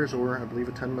pliers or, I believe,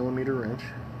 a 10mm wrench.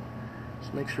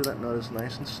 Just make sure that nut is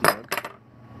nice and snug.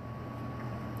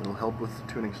 It'll help with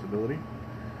tuning stability.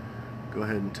 Go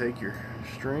ahead and take your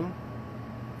string,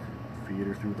 feed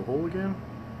her through the hole again,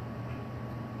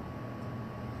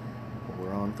 pull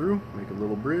her on through, make a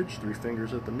little bridge, 3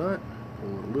 fingers at the nut,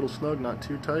 pull it a little snug, not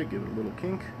too tight, give it a little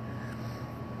kink,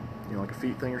 you know, like a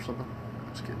feet thing or something.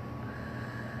 Just kidding.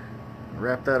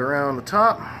 Wrap that around the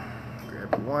top,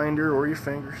 grab your winder or your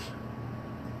fingers,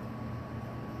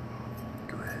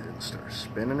 go ahead and start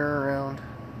spinning her around.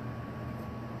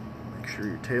 Make sure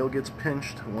your tail gets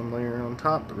pinched, one layer on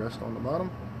top, the rest on the bottom.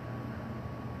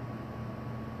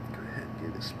 Go ahead and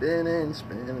get it spinning,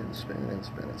 spinning, spinning,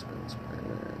 spinning, spinning,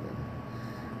 spinning.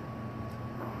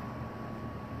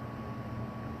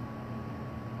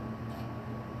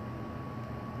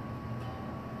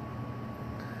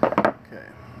 Okay,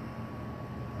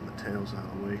 and the tail's out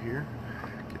of the way here.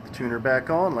 Get the tuner back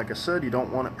on. Like I said, you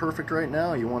don't want it perfect right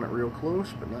now. You want it real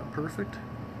close, but not perfect.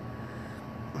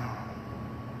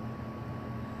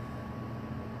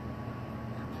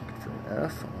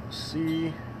 F,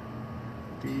 C,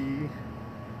 D,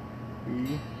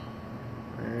 E,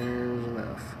 there's an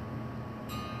F.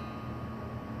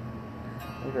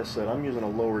 Like I said, I'm using a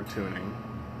lower tuning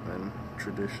than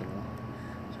traditional.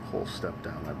 It's a whole step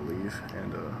down, I believe,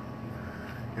 and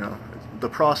you know, the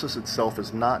process itself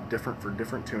is not different for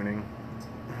different tuning.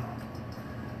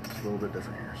 It's a little bit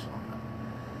different here. So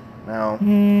now,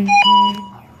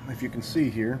 if you can see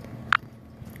here,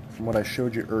 from what I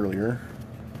showed you earlier,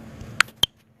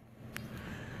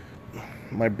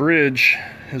 my bridge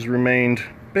has remained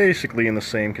basically in the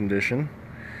same condition.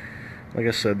 Like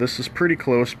I said, this is pretty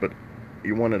close, but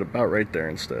you want it about right there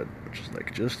instead, which is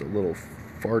like just a little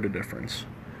far to difference.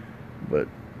 But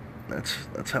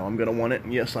that's how I'm gonna want it.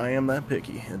 And yes, I am that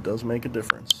picky. It does make a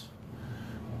difference,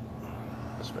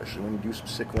 especially when you do some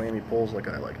sick whammy pulls like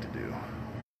I like to do.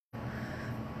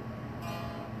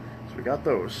 So we got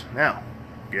those. Now,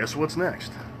 guess what's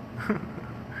next?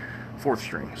 4th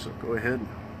string. So go ahead.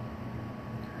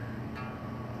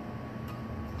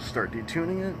 Start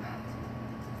detuning it,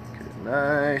 get it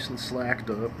nice and slacked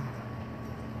up.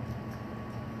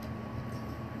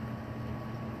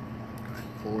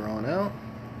 Pull her on out,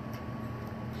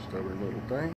 stubborn little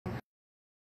thing.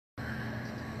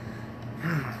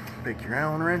 Pick your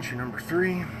Allen wrench, your number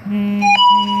 3. Go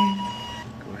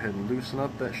ahead and loosen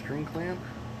up that string clamp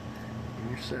in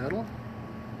your saddle.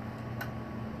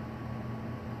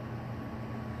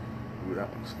 Ooh,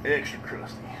 that one's extra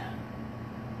crusty.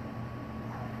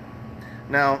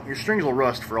 Now, your strings will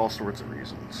rust for all sorts of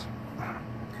reasons.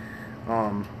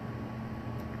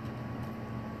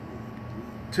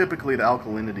 Typically, the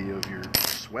alkalinity of your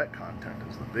sweat content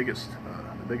is the biggest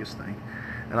thing.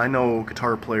 And I know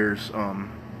guitar players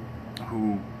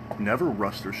who never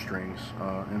rust their strings.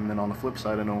 And then on the flip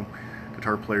side, I know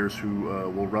guitar players who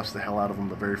will rust the hell out of them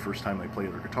the very first time they play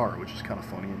their guitar, which is kind of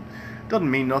funny. And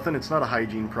doesn't mean nothing. It's not a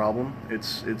hygiene problem.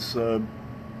 It's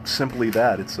simply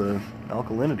that. It's a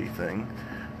alkalinity thing.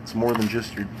 It's more than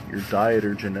just your diet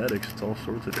or genetics. It's all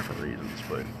sorts of different reasons.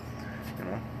 But, you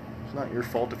know, it's not your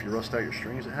fault if you rust out your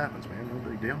strings. It happens, man. No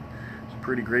big deal. Some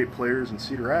pretty great players in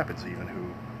Cedar Rapids even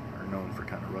who are known for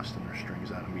kind of rusting their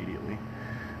strings out immediately.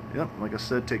 Yep, like I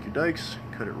said, take your dikes,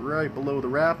 cut it right below the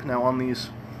wrap. Now on these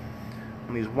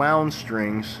wound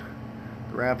strings,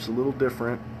 the wrap's a little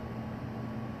different.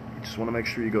 You just want to make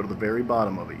sure you go to the very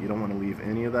bottom of it. You don't want to leave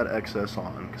any of that excess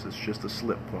on because it's just a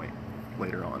slip point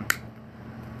later on.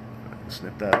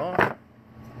 Snip that off.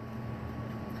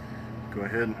 Go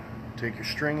ahead and take your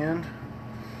string end,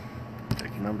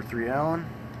 your number 3 Allen,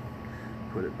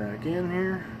 put it back in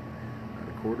here,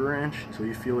 about 1/4 inch until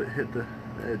you feel it hit the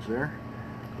edge there.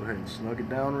 Go ahead and snug it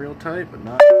down real tight, but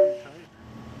not too tight.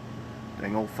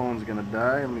 Dang, old phone's gonna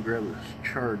die. Let me grab this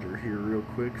charger here real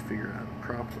quick, figure out how to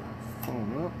prop the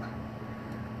phone up.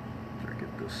 Try to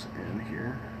get this in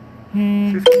here.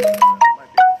 15 minutes. Might be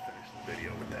able to finish the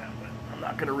video with that, but I'm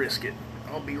not gonna risk it.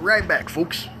 I'll be right back,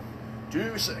 folks.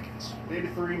 2 seconds. Maybe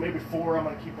 3, maybe 4. I'm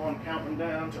gonna keep on counting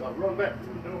down until I run back to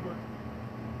the door.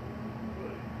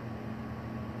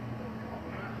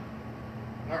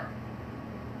 Alright.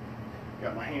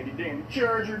 Got my handy dandy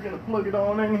charger, gonna plug it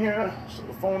on in here so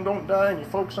the phone don't die and you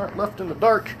folks aren't left in the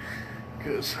dark.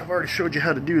 Because I've already showed you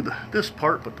how to do this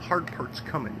part, but the hard part's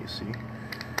coming, you see.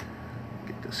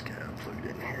 Get this guy plugged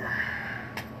in here.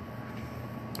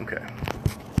 Okay.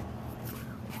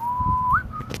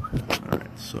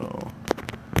 Alright, so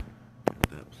get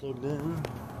that plugged in.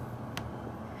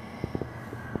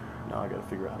 Now I gotta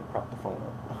figure out how to prop the phone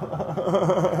up.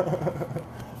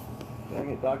 Dang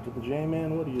it, Dr. the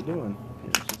J-Man, what are you doing?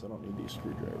 Here, since I don't need these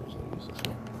screwdrivers, I'll use this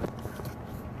one.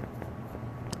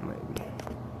 Maybe.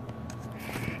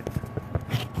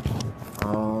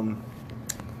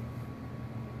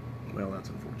 Well, that's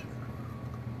unfortunate.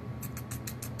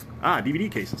 Ah, DVD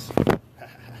cases.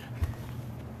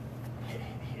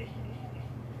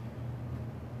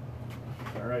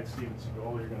 Alright, Steven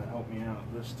Seagal, you're going to help me out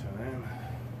this time.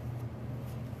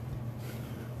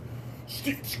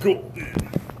 Steven Seagal, dude.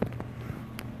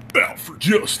 Out for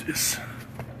justice.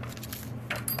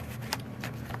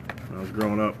 When I was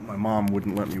growing up, my mom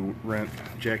wouldn't let me rent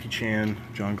Jackie Chan,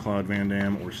 Jean-Claude Van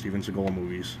Damme, or Steven Seagal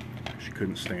movies. She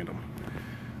couldn't stand them.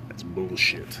 That's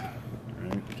bullshit.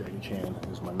 Right? Jackie Chan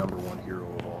is my #1 hero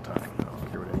of all time. I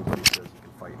don't care what anybody says, you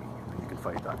can fight me. You can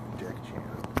fight Jackie Chan.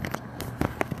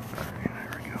 Alright,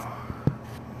 there we go.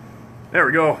 There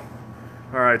we go.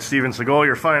 Alright, Steven Seagal,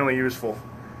 you're finally useful.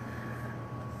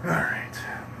 Alright.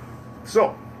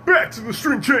 So, back to the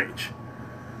string change.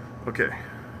 Okay.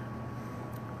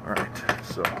 Alright,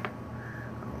 so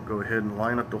I'll go ahead and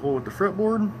line up the hole with the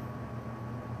fretboard.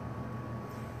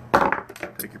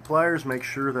 Take your pliers, make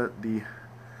sure that the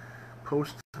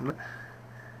post is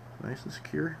nice and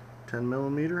secure.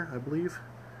 10mm, I believe.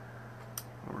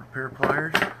 Or a pair of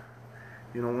pliers.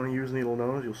 You don't want to use needle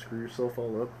nose, you'll screw yourself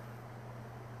all up.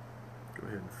 Go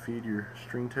ahead and feed your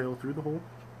string tail through the hole.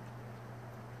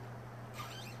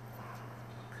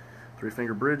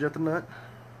 3-finger bridge at the nut.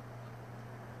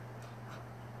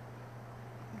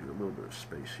 Get a little bit of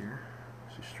space here.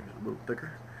 See, string's a little thicker.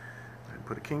 Go ahead and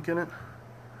put a kink in it.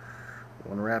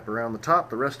 One wrap around the top,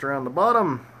 the rest around the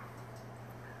bottom.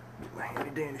 Get my handy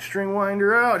dandy string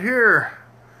winder out here.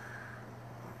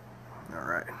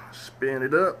 Alright, spin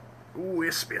it up. Ooh,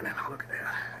 it's spinning. Look at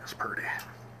that. That's pretty.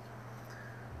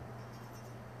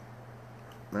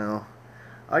 Now,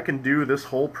 I can do this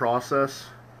whole process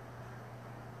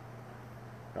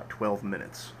about 12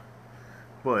 minutes.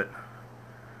 But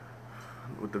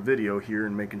with the video here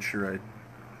and making sure I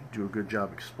do a good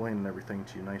job explaining everything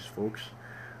to you nice folks,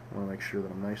 I want to make sure that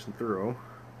I'm nice and thorough.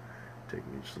 Take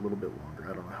me just a little bit longer.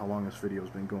 I don't know how long this video's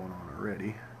been going on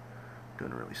already.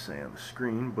 Doesn't really say on the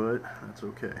screen, but that's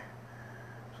okay.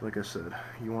 So like I said,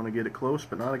 you want to get it close,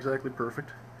 but not exactly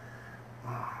perfect.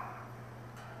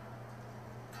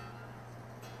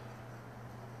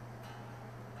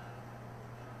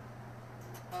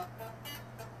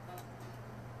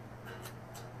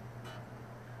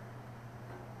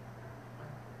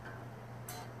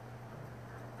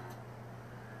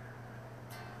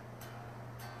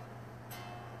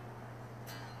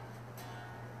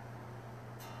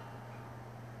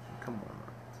 Come on.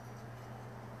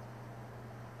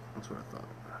 That's what I thought.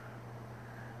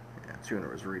 Yeah, tuner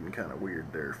was reading kind of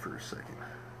weird there for a second.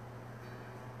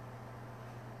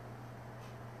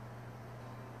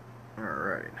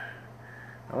 Alright.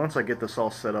 Now once I get this all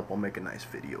set up, I'll make a nice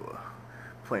video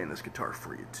playing this guitar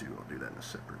for you too. I'll do that in a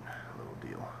separate little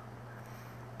deal.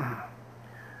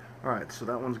 Alright, so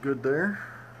that one's good there.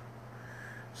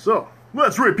 So,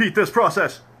 let's repeat this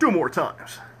process 2 more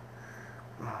times.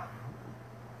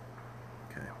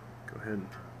 Go ahead and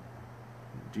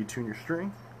detune your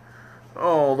string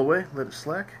all the way, let it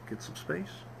slack, get some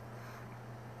space.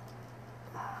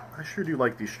 I sure do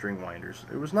like these string winders.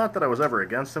 It was not that I was ever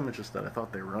against them, it's just that I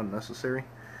thought they were unnecessary.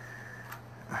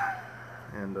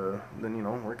 And then, you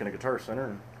know, working at a Guitar Center,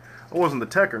 and I wasn't the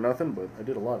tech or nothing, but I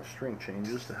did a lot of string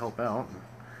changes to help out. And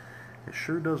it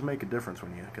sure does make a difference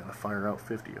when you gotta fire out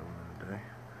 50 of them in a day.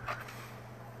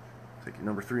 Take your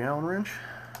number 3 Allen wrench,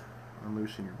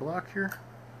 unloosen your block here.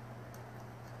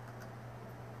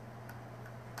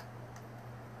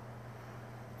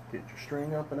 Get your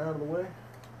string up and out of the way.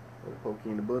 Little pokey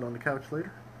in the butt on the couch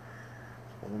later.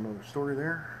 A whole another story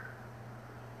there.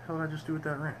 How did I just do with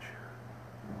that wrench?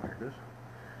 Oh, there it is.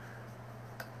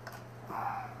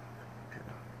 Okay.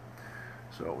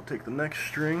 So we'll take the next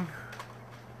string.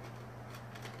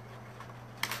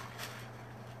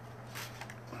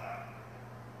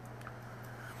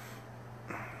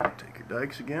 Take your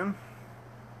dikes again.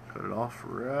 Cut it off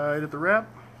right at the wrap.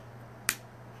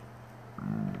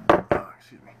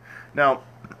 Excuse me. Now,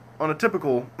 on a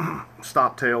typical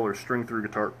stop tail or string through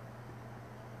guitar,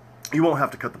 you won't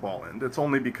have to cut the ball end. It's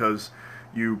only because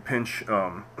you pinch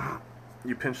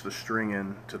the string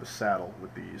into the saddle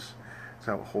with these. That's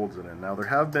how it holds it in. Now, there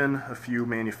have been a few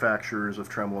manufacturers of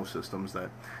tremolo systems that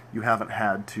you haven't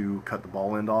had to cut the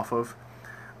ball end off of.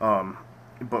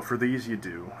 But for these you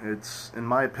do. It's, in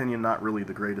my opinion, not really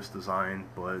the greatest design,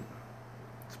 but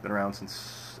it's been around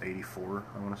since '84,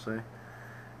 I want to say.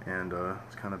 And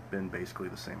it's kind of been basically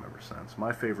the same ever since.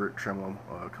 My favorite tremolo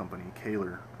company,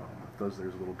 Kaler, does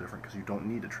theirs a little different because you don't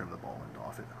need to trim the ball end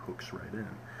off. It hooks right in.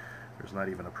 There's not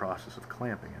even a process of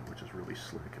clamping it, which is really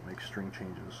slick. It makes string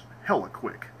changes hella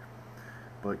quick.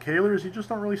 But Kalers, you just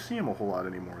don't really see them a whole lot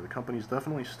anymore. The company's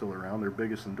definitely still around. Their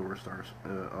biggest endorsed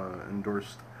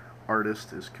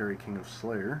artist is Kerry King of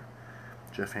Slayer.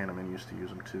 Jeff Hanneman used to use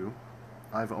them too.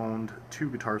 I've owned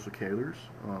 2 guitars with Kalers.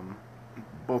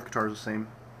 Both guitars the same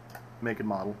make and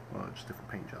model, just different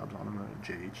paint jobs on them.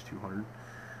 JH200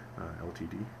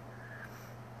 LTD.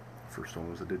 First one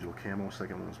was a digital camo,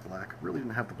 second one was black. Really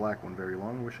didn't have the black one very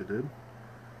long, I wish I did.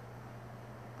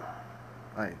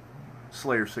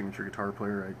 Slayer's signature guitar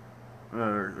player,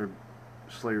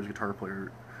 Slayer's guitar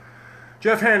player,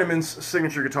 Jeff Hanneman's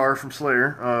signature guitar from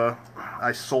Slayer.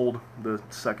 I sold the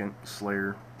second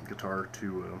Slayer guitar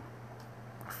to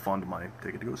fund my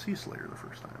ticket to go see Slayer the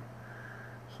first time.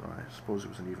 So I suppose it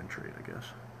was an even trade, I guess.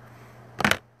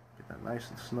 Get that nice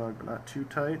and snug, but not too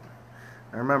tight.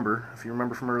 Now remember, if you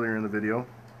remember from earlier in the video,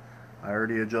 I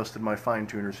already adjusted my fine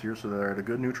tuners here so they're at a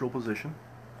good neutral position.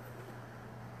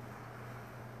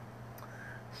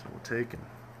 So we'll take and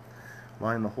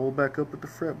line the hole back up with the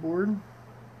fretboard.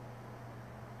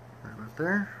 Right about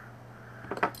there.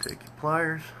 Take your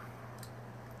pliers.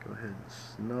 Go ahead and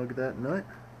snug that nut.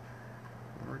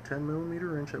 Or a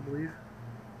 10mm wrench, I believe.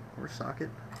 Or a socket.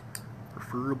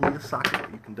 Preferably a socket,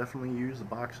 but you can definitely use the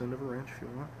box end of a wrench if you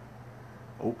want.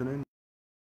 Open it.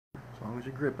 As long as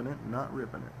you're gripping it, not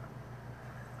ripping it.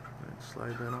 Then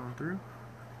slide that on through.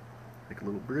 Make a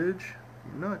little bridge.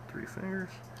 Your nut, 3 fingers.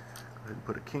 Go ahead and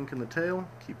put a kink in the tail.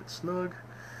 Keep it snug.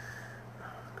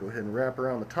 Go ahead and wrap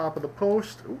around the top of the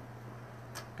post. Ooh.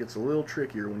 Gets a little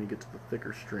trickier when you get to the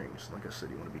thicker strings. Like I said,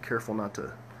 you want to be careful not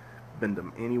to bend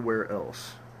them anywhere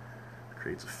else. It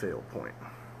creates a fail point.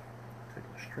 Taking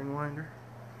a string winder.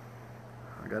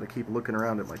 I got to keep looking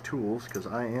around at my tools because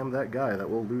I am that guy that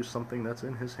will lose something that's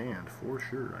in his hand. For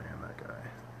sure I am that guy.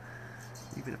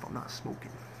 Even if I'm not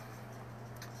smoking.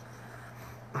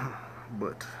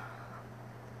 But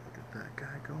get that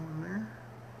guy going there.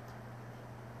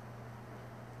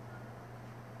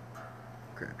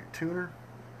 Grab your tuner.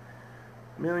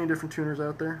 A million different tuners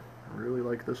out there. I really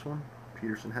like this one.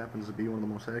 Peterson happens to be one of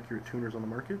the most accurate tuners on the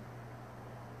market.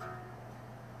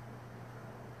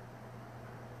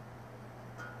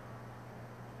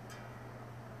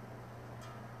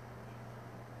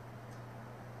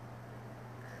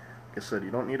 Like I said,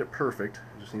 you don't need it perfect,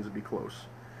 it just needs to be close.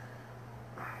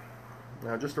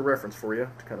 Now, just a reference for you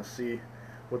to kind of see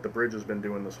what the bridge has been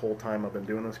doing this whole time I've been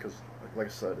doing this, because, like I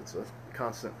said, it's a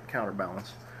constant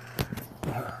counterbalance.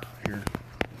 Your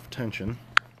tension.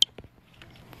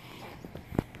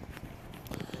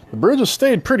 The bridge has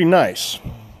stayed pretty nice.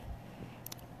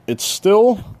 It's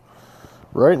still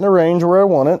right in the range where I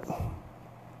want it,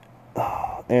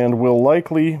 and will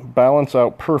likely balance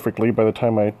out perfectly by the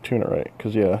time I tune it right.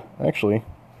 Because, yeah, actually,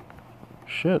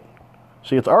 shit.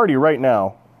 See, it's already right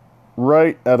now,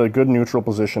 right at a good neutral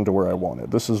position to where I want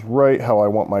it. This is right how I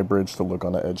want my bridge to look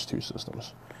on the Edge 2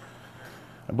 systems.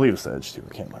 I believe it's the Edge 2,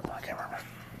 I can't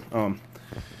remember.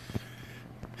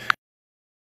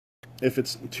 If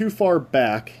it's too far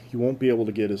back, you won't be able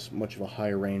to get as much of a high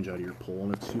range out of your pull,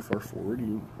 and if it's too far forward,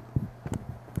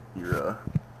 you're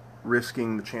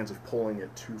risking the chance of pulling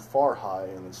it too far high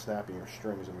and then snapping your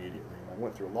strings immediately. And I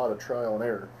went through a lot of trial and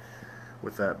error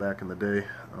with that back in the day,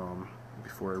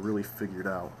 before I really figured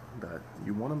out that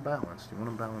you want them balanced. You want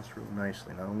them balanced really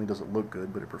nicely. Not only does it look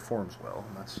good, but it performs well,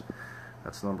 and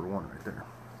that's number one right there.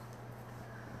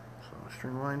 So,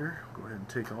 string winder. Go ahead and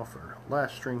take off our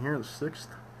last string here, the 6th.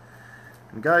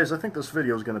 And guys, I think this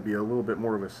video is going to be a little bit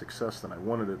more of a success than I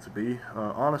wanted it to be.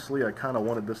 Honestly, I kind of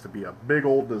wanted this to be a big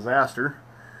old disaster,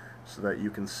 so that you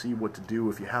can see what to do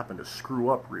if you happen to screw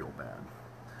up real bad.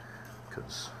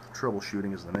 Because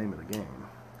troubleshooting is the name of the game.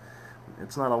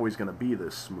 It's not always going to be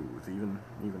this smooth, even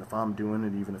if I'm doing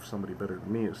it, even if somebody better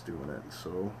than me is doing it.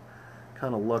 So,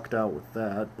 kind of lucked out with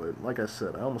that. But like I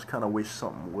said, I almost kind of wish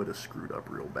something would have screwed up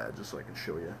real bad, just so I can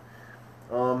show you.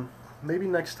 Maybe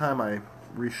next time I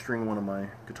restring one of my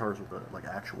guitars with a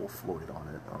actual Floyd on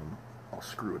it, I'll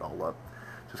screw it all up,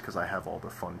 just because I have all the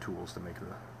fun tools to make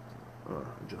the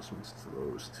adjustments to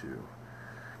those too.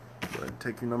 Go ahead and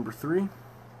take your number 3.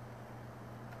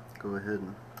 Go ahead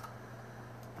and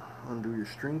undo your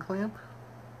string clamp.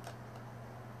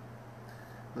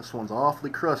 This one's awfully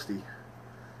crusty.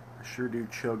 I sure do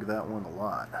chug that one a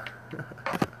lot.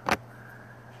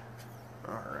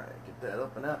 Alright, get that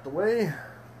up and out the way.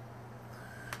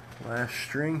 Last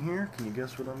string here. Can you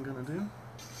guess what I'm going to do?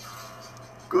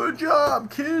 Good job,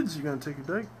 kids! You're going to take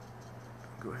your dike.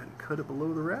 Go ahead and cut it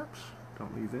below the wraps.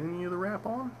 Don't leave any of the wrap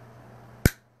on.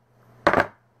 Come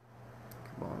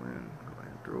on in. Go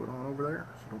ahead and throw it on over there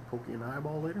so don't poke you in the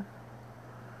eyeball later.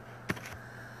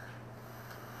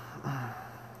 Go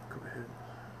ahead.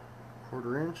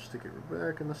 1/4 inch. Stick it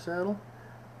right back in the saddle.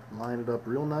 Line it up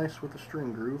real nice with the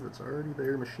string groove that's already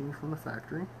there, machined from the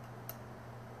factory.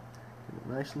 Get it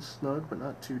nice and snug, but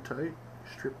not too tight.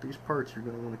 Strip these parts, you're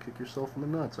going to want to kick yourself in the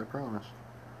nuts, I promise.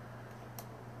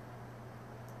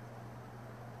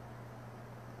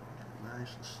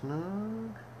 Nice and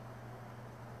snug.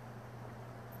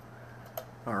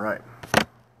 Alright.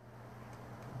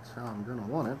 That's how I'm going to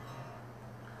want it.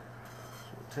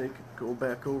 So take it, go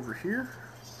back over here.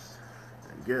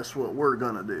 And guess what we're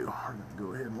going to do? We're going to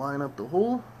go ahead and line up the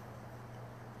hole.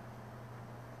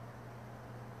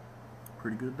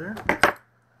 Pretty good there.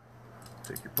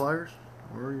 Take your pliers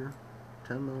or your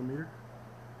 10mm. Make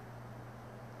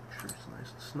sure it's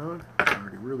nice and snug.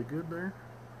 Already really good there.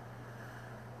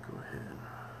 Go ahead and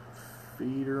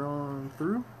feed her on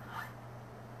through.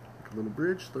 Make a little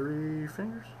bridge, 3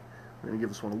 fingers. We're going to give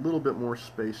this one a little bit more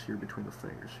space here between the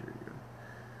fingers. Here you go.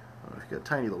 If you got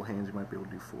tiny little hands, you might be able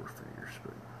to do 4 fingers,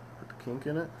 but put the kink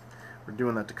in it. We're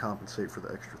doing that to compensate for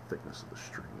the extra thickness of the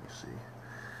string, you see.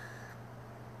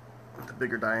 The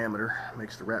bigger diameter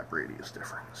makes the wrap radius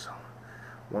different. So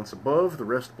once above, the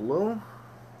rest below.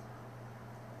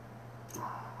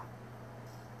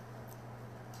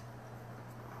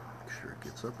 Make sure it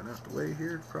gets up and out the way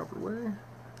here the proper way.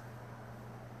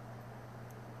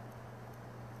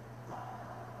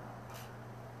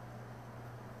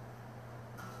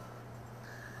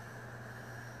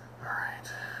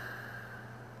 Alright.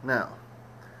 Now,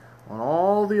 on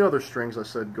all the other strings, I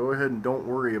said go ahead and don't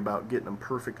worry about getting them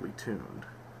perfectly tuned.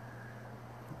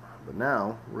 But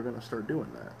now, we're going to start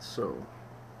doing that. So,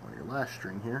 on your last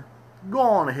string here, go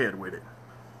on ahead with it.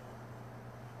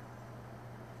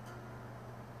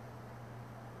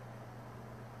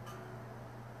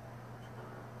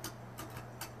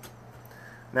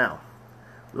 Now,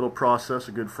 little process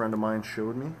a good friend of mine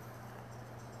showed me.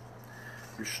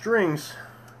 Your strings,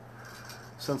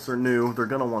 since they're new, they're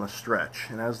going to want to stretch,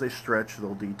 and as they stretch,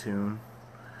 they'll detune.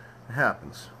 It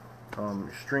happens.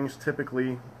 Your strings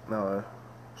typically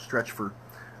stretch for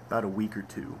about a week or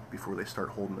 2 before they start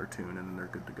holding their tune, and then they're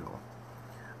good to go.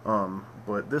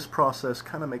 But this process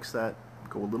kind of makes that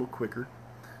go a little quicker.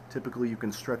 Typically, you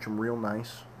can stretch them real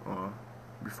nice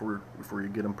before you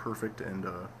get them perfect, and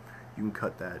you can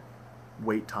cut that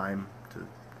wait time to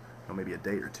maybe a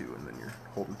day or 2, and then you're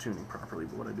holding tuning properly.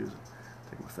 But what I do is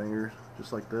take my fingers,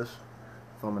 just like this,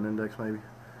 thumb and index maybe.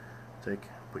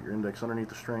 Put your index underneath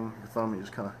the string, your thumb, and you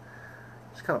just kind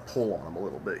of pull on them a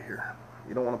little bit here.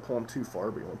 You don't want to pull them too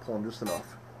far, but you want to pull them just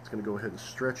enough. It's going to go ahead and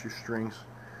stretch your strings,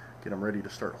 get them ready to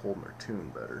start holding their tune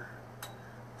better.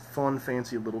 Fun,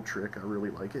 fancy little trick. I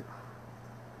really like it.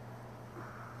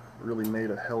 Really made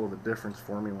a hell of a difference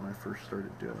for me when I first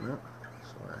started doing it.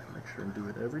 So I make sure and do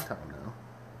it every time now.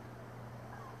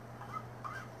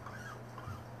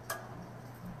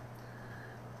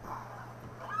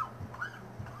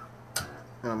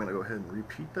 And I'm going to go ahead and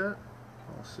repeat that.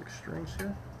 All 6 strings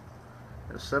here.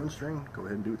 Got a 7 string, go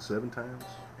ahead and do it 7 times.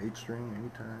 8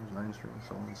 string, 8 times. 9 string,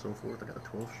 so on and so forth. I got a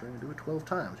 12 string, do it 12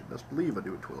 times. You best believe I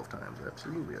do it 12 times.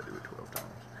 Absolutely, I do it 12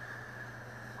 times.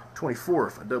 24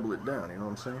 if I double it down, you know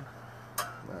what I'm saying?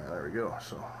 There we go.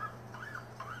 So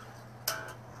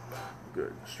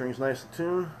good. String's nice and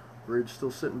tuned. Bridge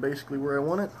still sitting basically where I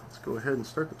want it. Let's go ahead and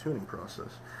start the tuning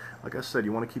process. Like I said,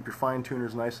 you want to keep your fine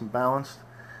tuners nice and balanced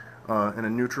in a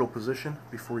neutral position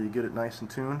before you get it nice and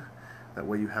tuned. That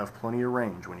way you have plenty of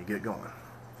range when you get going.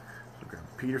 So grab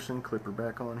Peterson, clip her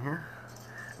back on here.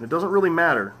 And it doesn't really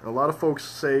matter. A lot of folks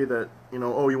say that, you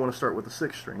know, oh, you want to start with the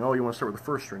 6th string. Oh, you want to start with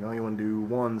the 1st string. Oh, you want to do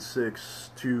 1,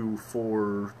 6, 2,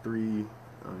 4, 3, you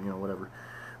know, whatever.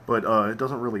 But it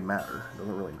doesn't really matter. It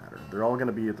doesn't really matter. They're all going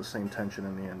to be at the same tension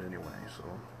in the end anyway, so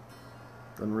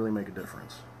it doesn't really make a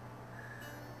difference.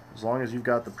 As long as you've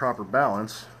got the proper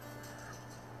balance,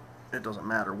 it doesn't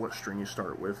matter what string you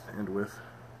start with, end with.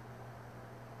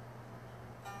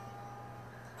 I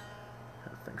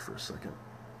think for a second.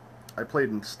 I played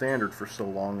in standard for so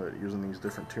long that using these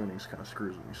different tunings kind of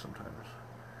screws with me sometimes.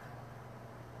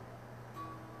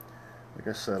 Like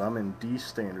I said, I'm in D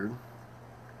standard.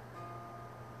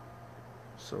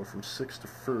 So from 6th to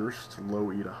 1st,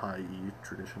 low E to high E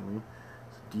traditionally,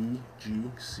 it's D, G,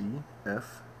 C,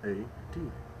 F, A, D.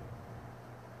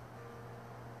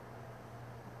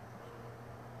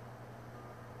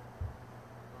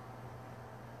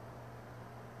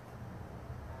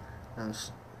 And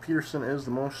Peterson is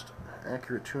the most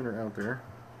accurate tuner out there,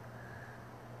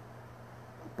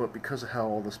 but because of how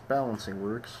all this balancing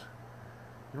works,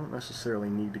 you don't necessarily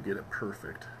need to get it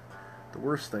perfect. The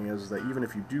worst thing is that even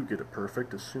if you do get it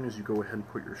perfect, as soon as you go ahead and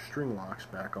put your string locks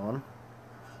back on,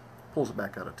 it pulls it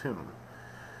back out of tune.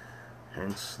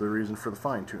 Hence the reason for the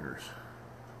fine tuners.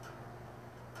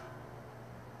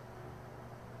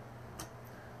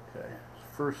 Okay,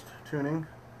 first tuning.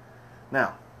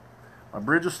 Now, my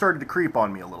bridge has started to creep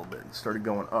on me a little bit. It started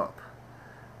going up.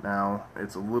 Now,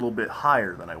 it's a little bit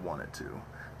higher than I want it to.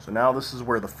 So now this is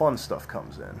where the fun stuff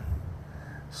comes in.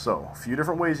 So, a few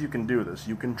different ways you can do this.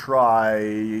 You can try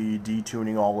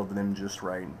detuning all of them just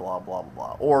right and blah, blah,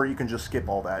 blah, blah. Or you can just skip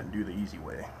all that and do the easy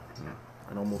way.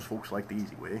 I know most folks like the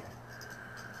easy way.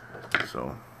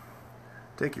 So,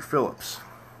 take your Phillips,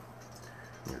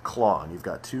 and your claw, and you've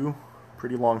got 2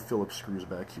 pretty long Phillips screws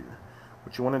back here.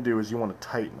 What you want to do is you want to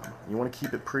tighten them. You want to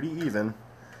keep it pretty even,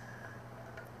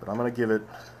 but I'm going to give it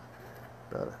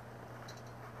about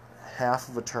half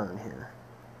of a turn here.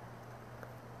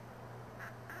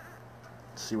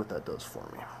 See what that does for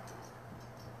me.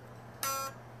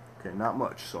 Okay, not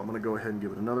much, so I'm going to go ahead and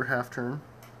give it another half turn.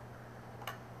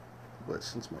 But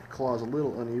since my claw is a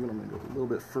little uneven, I'm going to go a little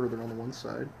bit further on the one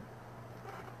side.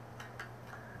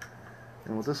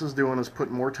 And what this is doing is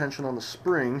putting more tension on the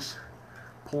springs,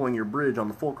 pulling your bridge on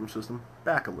the fulcrum system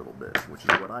back a little bit, which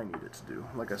is what I need it to do.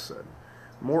 Like I said,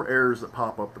 the more errors that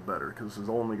pop up, the better, because this is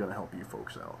only going to help you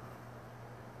folks out.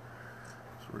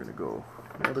 So we're going to go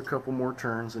another couple more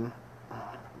turns, and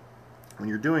when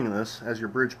you're doing this, as your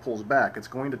bridge pulls back, it's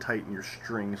going to tighten your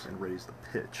strings and raise the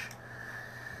pitch.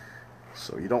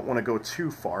 So you don't want to go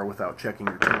too far without checking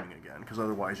your tuning again, because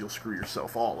otherwise you'll screw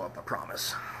yourself all up, I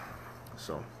promise.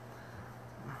 So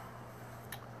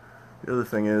the other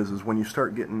thing is when you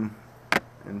start getting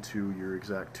into your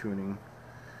exact tuning,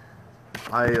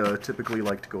 I typically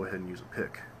like to go ahead and use a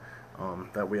pick.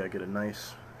 That way I get a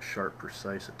nice, sharp,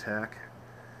 precise attack,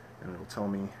 and it'll tell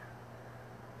me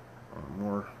on a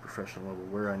more professional level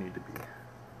where I need to be.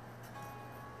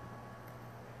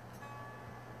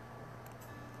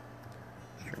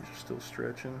 Strings are still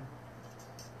stretching.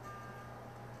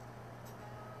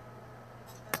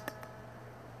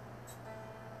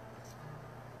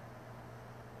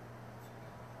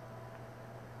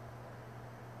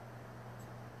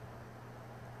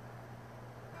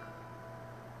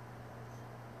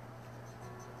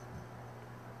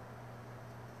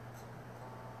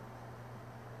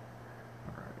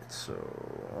 Alright, so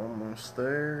almost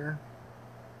there.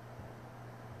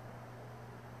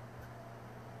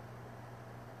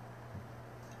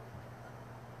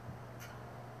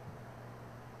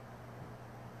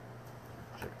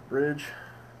 Bridge.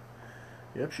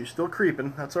 Yep, she's still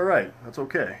creeping. That's alright. That's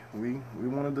okay. We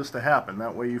wanted this to happen.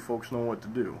 That way you folks know what to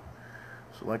do.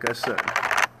 So like I said,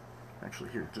 actually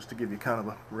here, just to give you kind of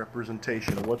a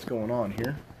representation of what's going on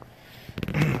here.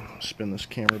 Spin this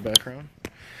camera back around.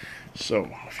 So,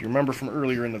 if you remember from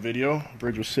earlier in the video, the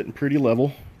bridge was sitting pretty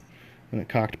level, and it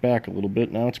cocked back a little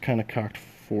bit. Now it's kind of cocked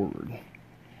forward.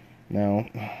 Now,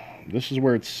 this is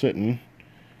where it's sitting.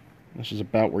 This is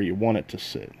about where you want it to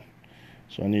sit.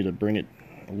 So I need to bring it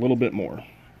a little bit more.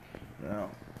 Now,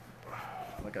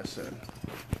 like I said,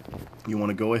 you want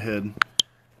to go ahead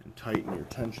and tighten your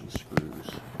tension screws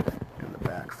in the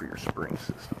back for your spring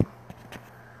system.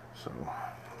 So,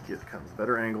 get kind of a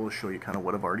better angle to show you kind of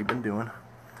what I've already been doing.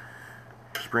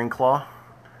 Spring claw,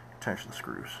 tension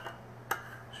screws.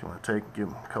 So you want to give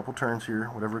them a couple turns here,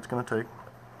 whatever it's going to take.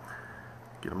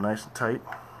 Get them nice and tight.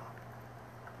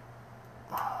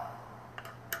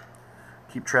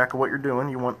 Keep track of what you're doing.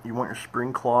 You want your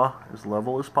spring claw as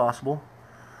level as possible,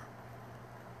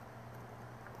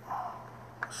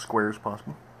 as square as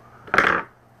possible. Check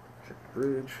the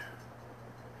bridge.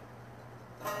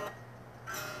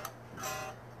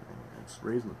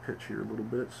 raising the pitch here a little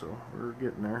bit, so we're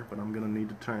getting there, but I'm going to need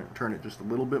to turn it just a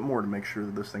little bit more to make sure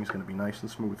that this thing's going to be nice and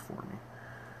smooth for me.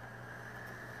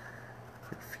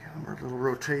 Get a few more little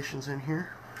rotations in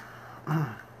here.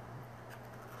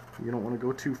 You don't want to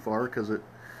go too far because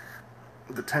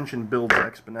the tension builds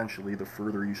exponentially the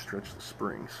further you stretch the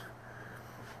springs.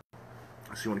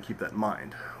 So you want to keep that in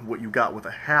mind. What you got with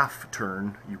a half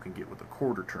turn, you can get with a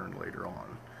quarter turn later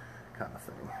on, kind of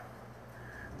thing.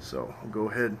 So we'll go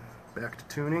ahead, back to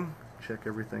tuning, check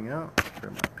everything out,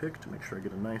 grab my pick to make sure I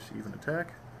get a nice even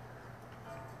attack.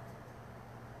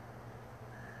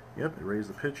 Yep, it raised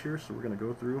the pitch here, so we're going to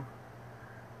go through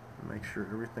and make sure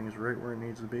everything is right where it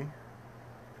needs to be.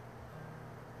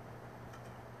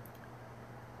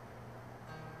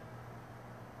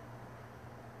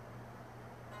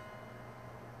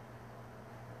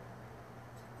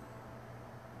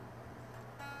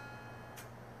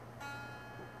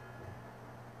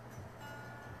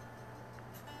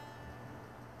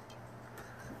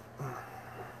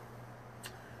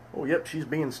 Oh, yep, she's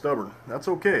being stubborn. That's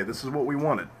okay. This is what we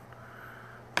wanted.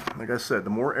 Like I said, the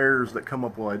more errors that come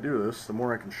up while I do this, the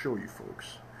more I can show you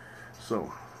folks.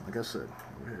 So, like I said,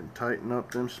 go ahead and tighten up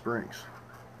them springs.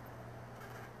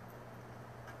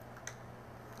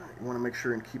 You want to make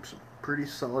sure and keep some pretty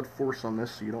solid force on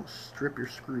this so you don't strip your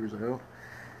screws out.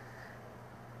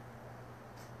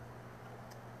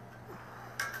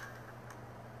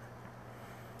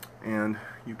 And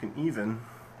you can even,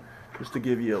 just to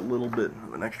give you a little bit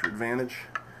of an extra advantage,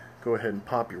 go ahead and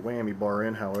pop your whammy bar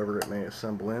in however it may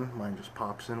assemble in. Mine just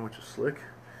pops in, which is slick.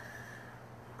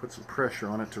 Put some pressure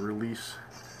on it to release.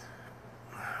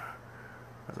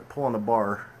 As I pull on the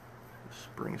bar, the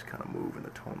springs kind of move and the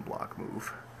tone block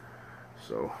move.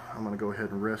 So I'm going to go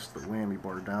ahead and rest the whammy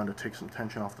bar down to take some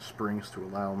tension off the springs to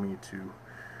allow me to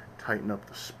tighten up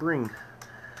the spring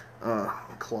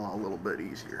claw a little bit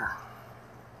easier.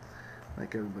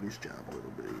 Make everybody's job a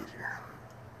little bit easier.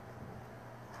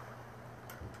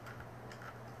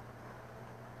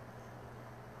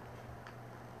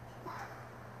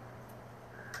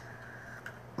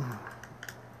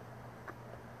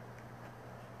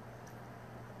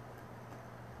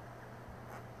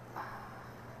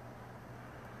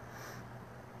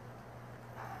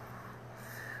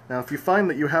 Now, if you find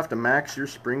that you have to max your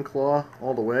spring claw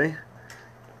all the way, you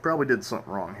probably did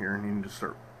something wrong here and you need to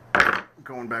start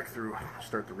going back through,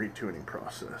 start the retuning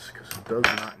process, because it does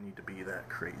not need to be that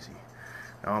crazy.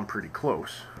 Now, I'm pretty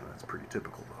close. That's pretty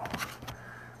typical, though.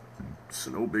 It's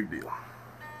no big deal.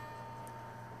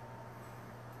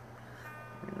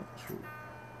 Yeah, sweet.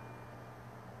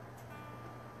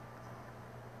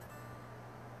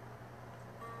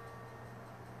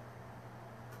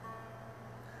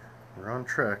 We're on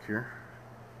track here.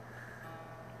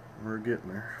 We're getting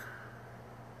there.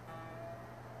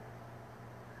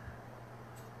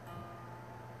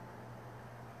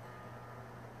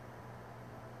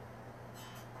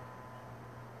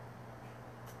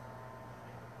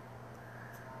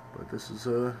 But this is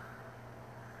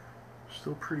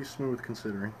still pretty smooth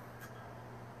considering.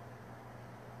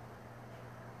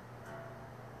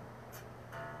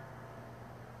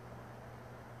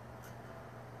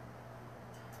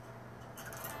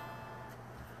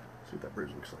 See what that bridge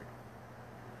looks like.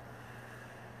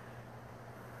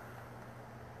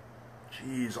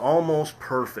 Geez, almost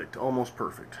perfect, almost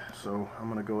perfect. So I'm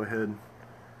gonna go ahead, where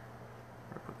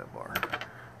I put that bar,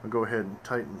 I'm gonna go ahead and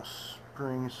tighten the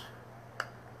springs.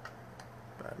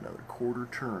 About another quarter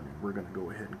turn, and we're gonna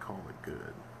go ahead and call it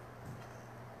good.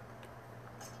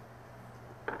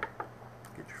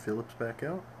 Get your Phillips back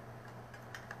out.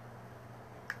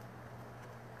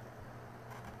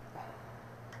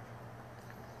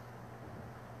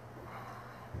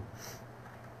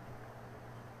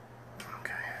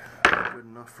 Good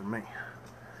enough for me.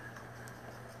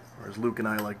 Or as Luke and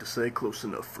I like to say, close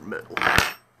enough for metal.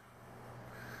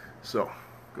 So,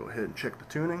 go ahead and check the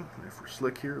tuning. And if we're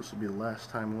slick here, this will be the last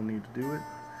time we'll need to do it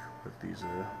with these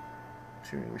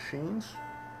tuning machines.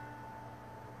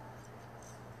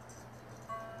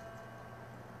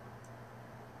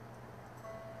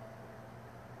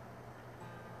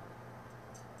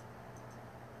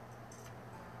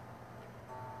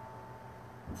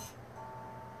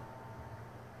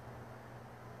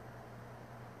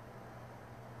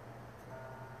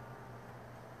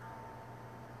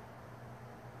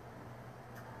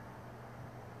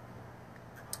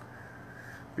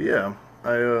 But yeah,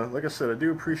 like I said, I do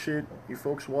appreciate you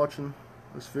folks watching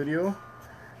this video.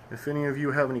 If any of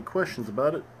you have any questions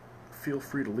about it, feel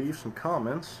free to leave some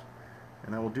comments,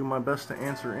 and I will do my best to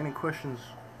answer any questions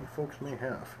you folks may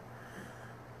have.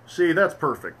 See, that's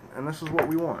perfect, and this is what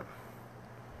we want.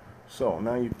 So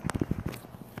now you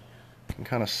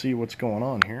kind of see what's going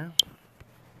on here.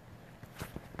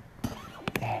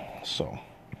 So,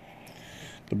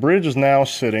 the bridge is now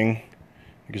sitting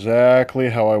exactly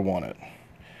how I want it.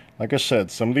 Like I said,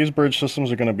 some of these bridge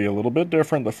systems are going to be a little bit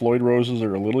different. The Floyd Roses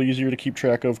are a little easier to keep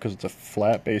track of because it's a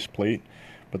flat base plate.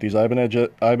 But these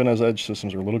Ibanez edge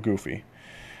systems are a little goofy.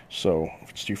 So,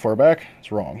 if it's too far back,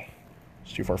 it's wrong. If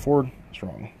it's too far forward, it's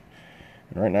wrong.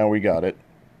 And right now we got it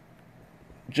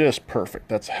just perfect.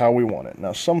 That's how we want it.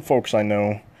 Now, some folks I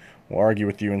know will argue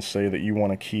with you and say that you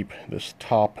want to keep this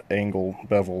top angle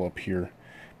bevel up here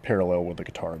parallel with the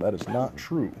guitar. That is not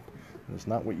true. That is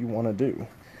not what you want to do.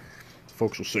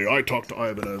 Folks will say, I talked to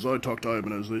Ibanez,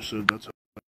 they said that's how.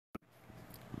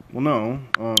 Well,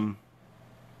 no,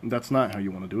 that's not how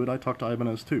you want to do it. I talked to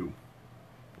Ibanez too.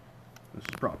 This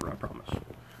is proper, I promise.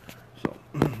 So,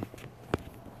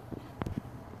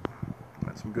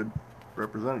 that's some good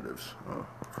representatives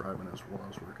for Ibanez while I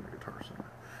was working at Guitar Center.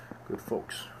 Good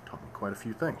folks, taught me quite a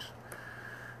few things.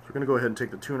 So we're going to go ahead and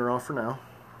take the tuner off for now.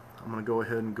 I'm going to go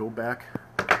ahead and go back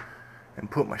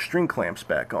and put my string clamps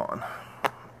back on.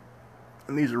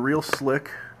 And these are real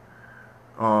slick.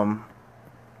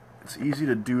 It's easy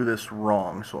to do this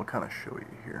wrong, so I'll kind of show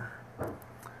you here.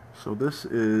 So this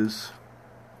is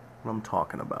what I'm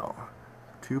talking about.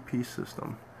 Two-piece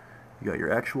system. You got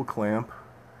your actual clamp,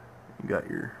 you got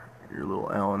your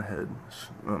little Allen head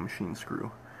machine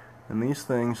screw. And these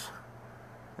things,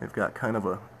 they've got kind of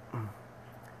a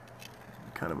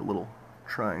little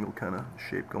triangle kind of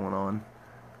shape going on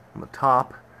the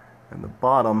top, and the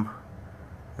bottom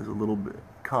is a little bit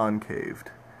concaved.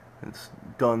 It's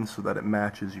done so that it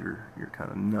matches your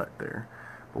kind of nut there.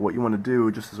 But what you want to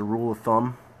do, just as a rule of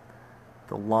thumb,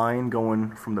 the line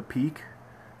going from the peak,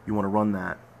 you want to run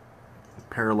that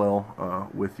parallel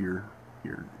with your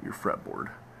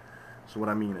fretboard. So what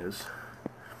I mean is,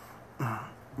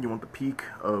 you want the peak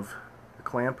of the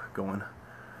clamp going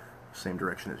the same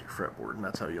direction as your fretboard, and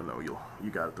that's how you'll know you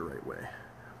got it the right way.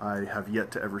 I have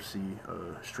yet to ever see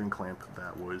a string clamp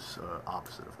that was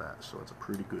opposite of that, so it's a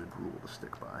pretty good rule to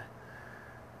stick by.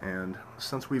 And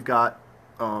since we've got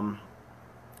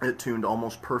it tuned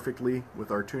almost perfectly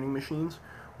with our tuning machines,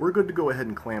 we're good to go ahead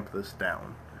and clamp this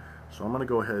down. So I'm going to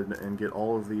go ahead and get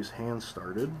all of these hands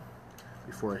started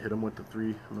before I hit them with the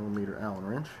 3mm Allen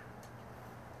wrench.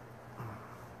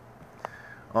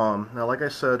 Now, like I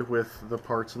said with the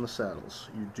parts and the saddles,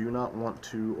 you do not want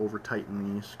to over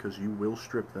tighten these because you will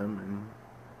strip them, and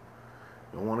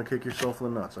you don't want to kick yourself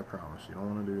in the nuts, I promise. You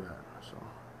don't want to do that. So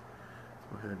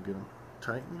go ahead and get them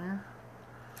tight in there.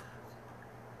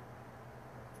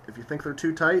 If you think they're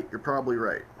too tight, you're probably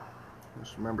right.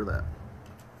 Just remember that.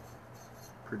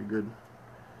 Pretty good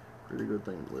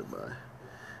thing to live by.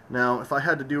 Now, if I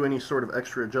had to do any sort of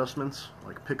extra adjustments,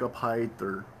 like pickup height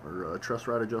or truss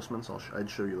rod adjustments, I'd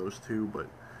show you those too, but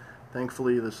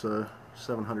thankfully this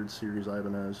 700 series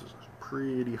Ibanez is a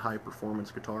pretty high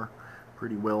performance guitar,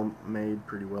 pretty well made,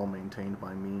 pretty well maintained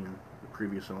by me and the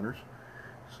previous owners,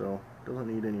 so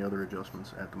doesn't need any other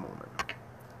adjustments at the moment.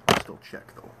 I'll still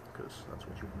check though, because that's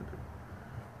what you want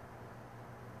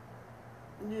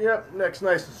to do. Yep, neck's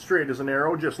nice and straight as an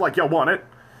arrow, just like you want it.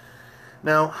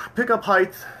 Now, pickup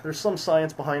height, there's some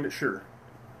science behind it, sure.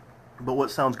 But what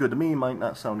sounds good to me might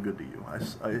not sound good to you.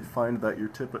 I find that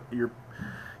your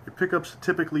pickups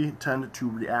typically tend to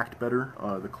react better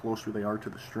the closer they are to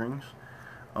the strings.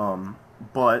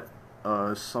 But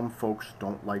some folks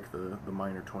don't like the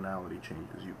minor tonality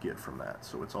changes you get from that.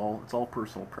 So it's all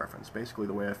personal preference. Basically,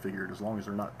 the way I figured, as long as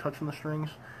they're not touching the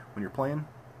strings when you're playing,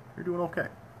 you're doing okay.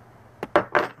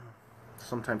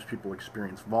 Sometimes people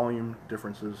experience volume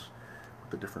differences,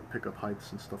 the different pickup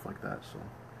heights and stuff like that, so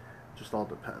it just all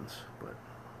depends. But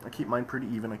I keep mine pretty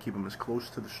even. I keep them as close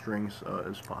to the strings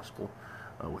as possible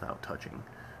without touching,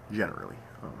 generally.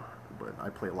 But I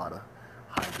play a lot of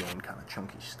high gain, kind of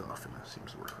chunky stuff, and that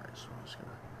seems to work right. So I'm just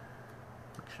gonna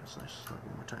make sure it's nice and snug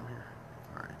one more time here.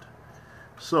 All right.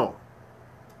 So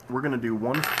we're gonna do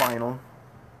one final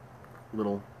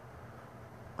little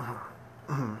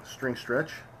string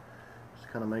stretch. Just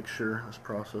kind of make sure this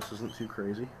process isn't too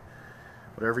crazy.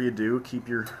 Whatever you do, keep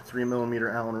your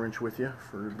 3mm Allen wrench with you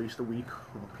for at least a week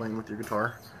while playing with your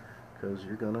guitar, because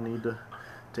you're going to need to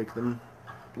take them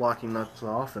locking nuts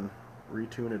off and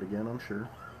retune it again, I'm sure.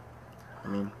 I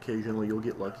mean, occasionally you'll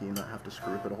get lucky and not have to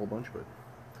screw with it a whole bunch, but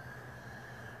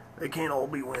they can't all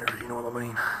be winners, you know what I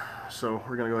mean? So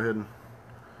we're going to go ahead and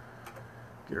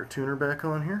get our tuner back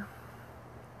on here.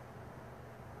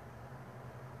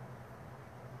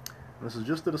 This is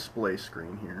just a display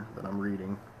screen here that I'm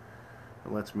reading.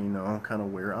 It lets me know kind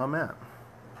of where I'm at.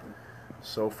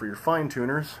 So for your fine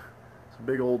tuners, it's a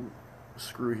big old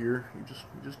screw here, you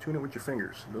just tune it with your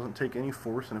fingers. It doesn't take any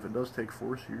force, and if it does take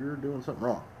force, you're doing something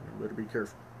wrong. You better be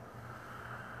careful.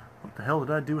 What the hell did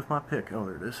I do with my pick? Oh,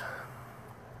 there it is.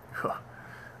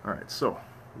 Alright, so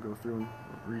we'll go through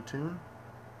and retune.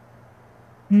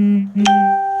 And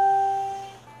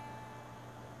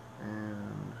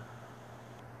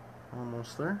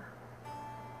almost there.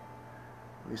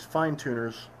 These fine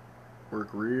tuners work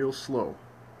real slow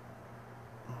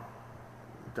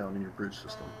down in your bridge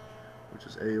system, which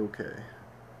is a-okay,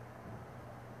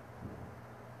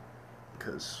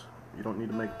 because you don't need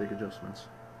to make big adjustments.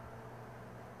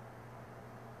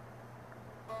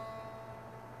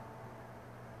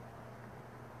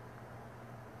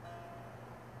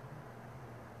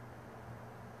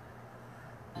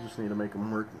 You just need to make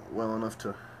them work well enough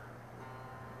to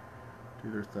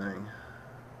do their thing.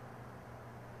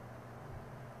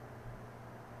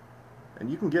 And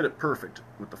you can get it perfect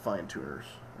with the fine tuners.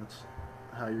 That's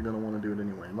how you're going to want to do it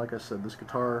anyway. And like I said, this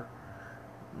guitar,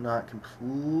 not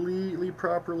completely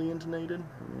properly intonated.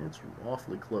 I mean, it's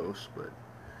awfully close, but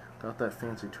without that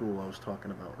fancy tool I was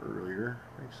talking about earlier,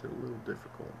 makes it a little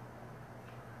difficult.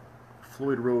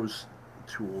 Floyd Rose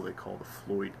tool they call the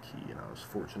Floyd key, and I was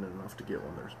fortunate enough to get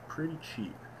one. They're pretty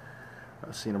cheap.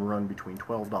 I've seen them run between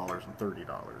 $12 and $30,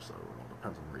 so it all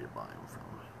depends on where you buy them from.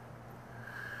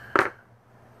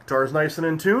 Guitar's nice and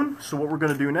in tune, so what we're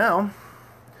going to do now,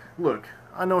 look,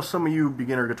 I know some of you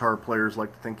beginner guitar players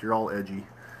like to think you're all edgy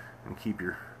and keep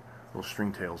your little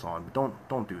string tails on, but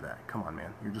don't do that. Come on,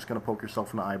 man. You're just going to poke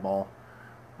yourself in the eyeball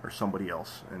or somebody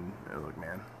else, and look,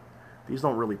 man, these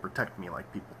don't really protect me like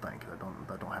people think. That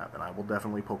don't happen. I will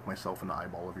definitely poke myself in the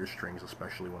eyeball of your strings,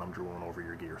 especially when I'm drooling over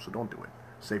your gear, so don't do it.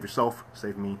 Save yourself,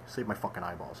 save me, save my fucking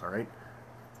eyeballs, alright?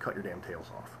 Cut your damn tails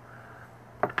off.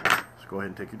 So go ahead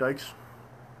and take your dikes.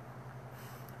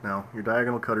 Now, your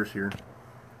diagonal cutters here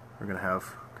are going to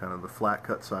have kind of the flat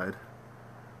cut side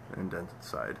and indented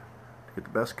side. To get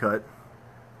the best cut,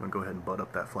 I'm going to go ahead and butt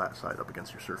up that flat side up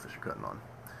against your surface you're cutting on.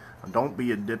 Now, don't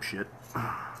be a dipshit.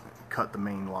 Cut the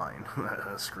main line.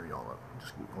 Screw you all up.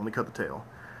 Just only cut the tail.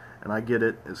 And I get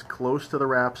it as close to the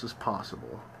wraps as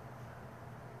possible.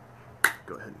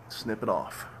 Go ahead and snip it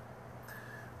off.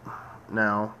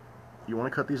 Now, you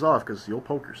want to cut these off because you'll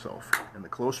poke yourself, and the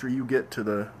closer you get to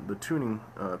the tuning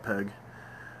peg,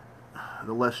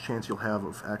 the less chance you'll have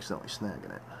of accidentally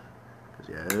snagging it, because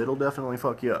yeah, it'll definitely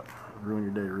fuck you up, ruin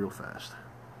your day real fast.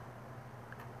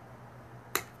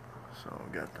 So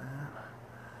we got that.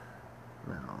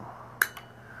 Now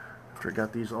after I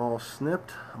got these all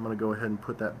snipped, I'm going to go ahead and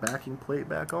put that backing plate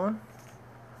back on,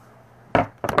 and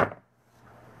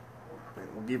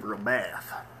we'll give her a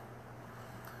bath.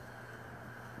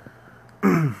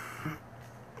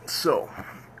 So,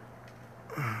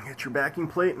 get your backing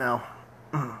plate. Now,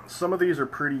 some of these are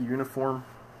pretty uniform,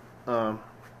 and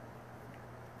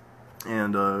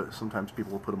sometimes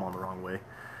people will put them on the wrong way.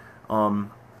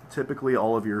 Typically,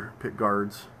 all of your pick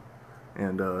guards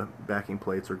and backing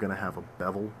plates are going to have a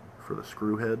bevel for the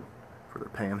screw head, for their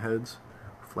pan heads,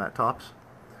 flat tops.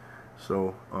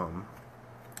 So,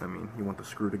 I mean, you want the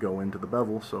screw to go into the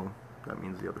bevel, so that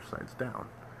means the other side's down.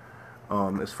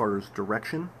 As far as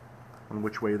direction on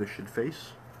which way they should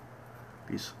face,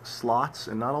 these slots,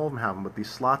 and not all of them have them, but these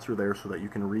slots are there so that you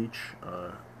can reach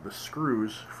the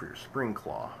screws for your spring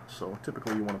claw. So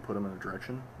typically you want to put them in a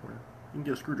direction where you can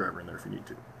get a screwdriver in there if you need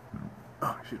to.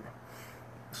 Oh, excuse me.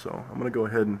 So I'm going to go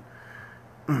ahead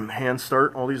and hand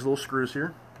start all these little screws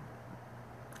here.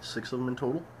 6 of them in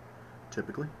total,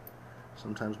 typically.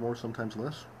 Sometimes more, sometimes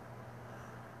less.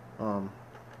 And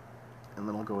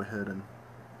then I'll go ahead and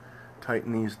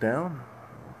tighten these down.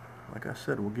 Like I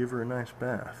said, we'll give her a nice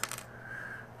bath.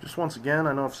 Just once again,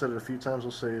 I know I've said it a few times,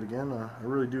 I'll say it again, I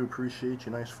really do appreciate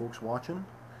you nice folks watching.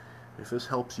 If this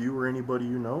helps you or anybody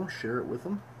you know, share it with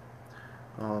them.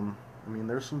 I mean,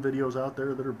 there's some videos out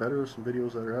there that are better, there's some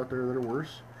videos that are out there that are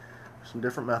worse. There's some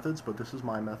different methods, but this is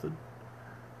my method.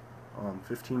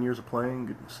 15 years of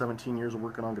playing, 17 years of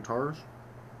working on guitars.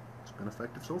 It's been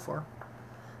effective so far.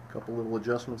 A couple little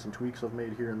adjustments and tweaks I've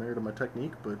made here and there to my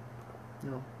technique, but you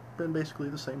know, been basically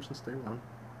the same since day one.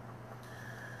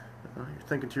 You're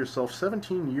thinking to yourself,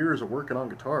 17 years of working on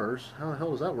guitars, how the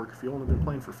hell does that work if you've only been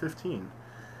playing for 15?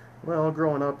 Well,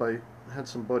 growing up I had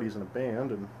some buddies in a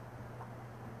band, and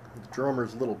the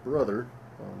drummer's little brother,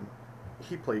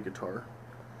 he played guitar,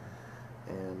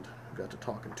 and got to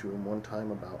talking to him one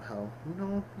time about how, you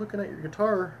know, looking at your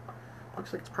guitar,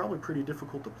 looks like it's probably pretty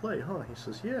difficult to play, huh? He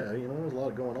says, yeah, you know, there's a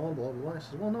lot going on, blah, blah, blah. I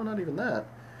says, well, no, not even that.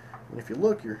 And if you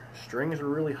look, your strings are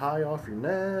really high off your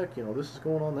neck, you know, this is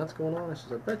going on, that's going on. I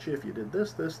says, I bet you if you did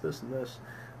this, this, this, and this,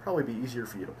 it'd probably be easier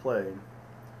for you to play.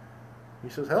 He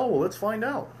says, hell, well, let's find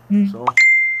out.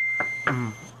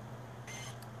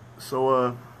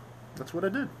 So that's what I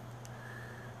did.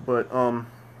 But, no,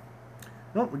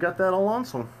 we got that all on,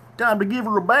 so time to give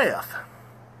her a bath.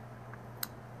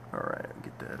 Alright,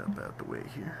 get that up out the way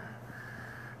here.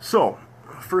 So,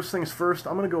 first things first,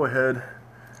 I'm going to go ahead,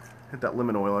 hit that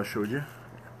lemon oil I showed you.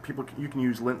 You can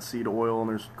use linseed oil, and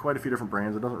there's quite a few different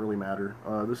brands. It doesn't really matter.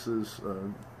 This is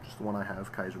just the one I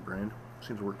have, Kaiser brand.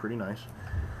 Seems to work pretty nice.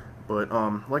 But,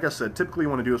 like I said, typically you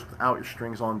want to do this without your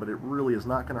strings on, but it really is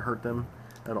not going to hurt them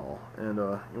at all. And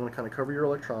you want to kind of cover your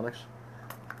electronics.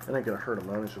 It ain't going to hurt them,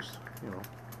 though. It's just, you know,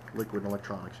 liquid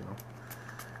electronics, you know.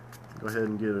 Go ahead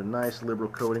and get a nice liberal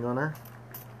coating on there.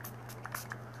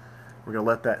 We're going to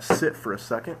let that sit for a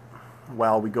second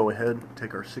while we go ahead and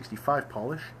take our 65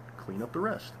 polish, clean up the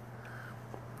rest.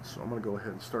 So I'm going to go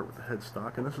ahead and start with the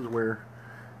headstock, and this is where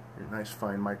your nice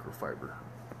fine microfiber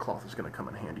cloth is going to come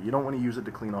in handy. You don't want to use it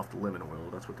to clean off the lemon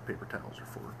oil. That's what the paper towels are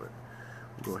for, but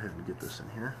we'll go ahead and get this in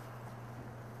here.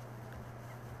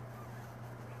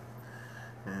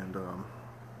 And you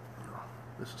know,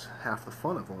 this is half the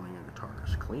fun of owning a guitar,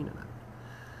 is cleaning it.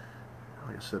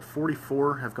 Like I said,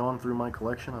 44 have gone through my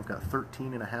collection. I've got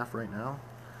 13 and a half right now.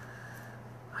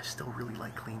 I still really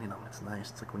like cleaning them. It's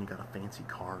nice. It's like when you got a fancy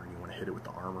car and you want to hit it with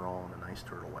the armor all and a nice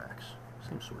turtle wax.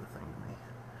 Same sort of thing to me.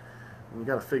 And you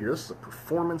got to figure, this is a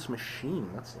performance machine.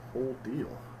 That's the whole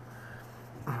deal.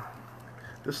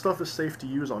 This stuff is safe to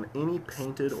use on any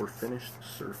painted or finished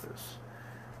surface.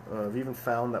 I've even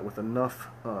found that with enough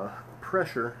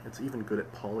pressure, it's even good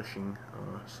at polishing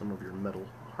some of your metal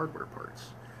hardware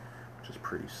parts, which is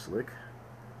pretty slick.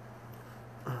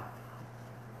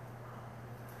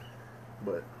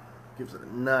 But gives it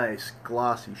a nice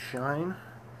glossy shine,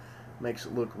 makes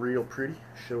it look real pretty,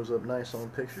 shows up nice on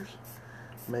pictures,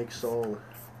 makes all the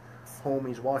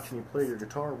homies watching you play your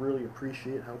guitar really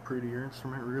appreciate how pretty your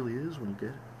instrument really is when you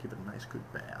give it a nice good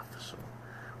bath. So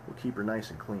we'll keep her nice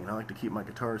and clean. I like to keep my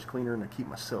guitars cleaner and I keep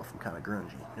myself from kind of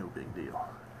grungy. No big deal.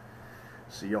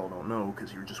 See, y'all don't know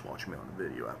because you're just watching me on the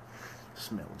video. I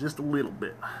smell just a little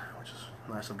bit, which is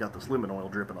nice. I've got this lemon oil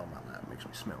dripping on my lap. It makes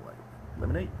me smell like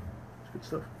lemonade. It's good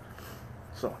stuff.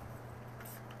 So,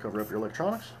 cover up your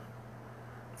electronics.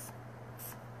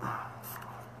 Give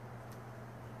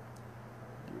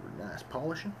her nice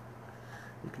polishing.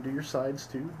 You can do your sides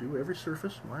too. Do every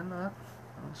surface. Why not?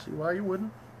 I don't see why you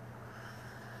wouldn't.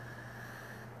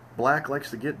 Black likes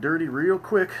to get dirty real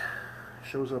quick.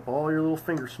 Shows up all your little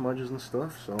finger smudges and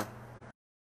stuff, so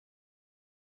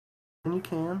when you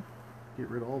can, get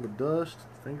rid of all the dust,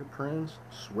 fingerprints,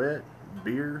 sweat,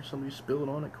 beer, somebody spilled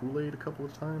on it, Kool-Aid a couple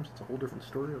of times. It's a whole different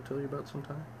story I'll tell you about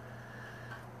sometime.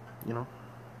 You know.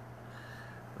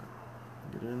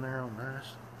 Get it in there all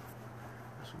nice.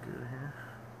 That's good here.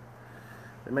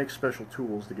 They make special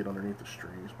tools to get underneath the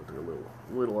strings, but they're a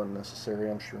little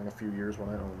unnecessary. I'm sure in a few years when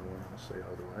I own one, I'll say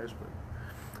otherwise. But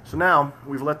so now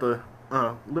we've let the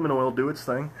lemon oil do its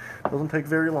thing. Doesn't take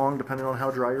very long, depending on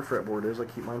how dry your fretboard is. I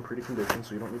keep mine pretty conditioned,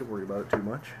 so you don't need to worry about it too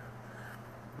much.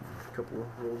 A couple of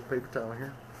rolls of paper towel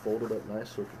here, fold it up nice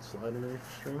so it can slide underneath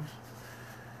the strings.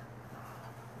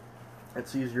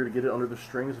 It's easier to get it under the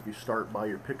strings if you start by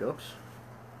your pickups,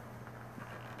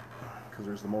 because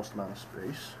there's the most amount of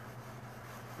space.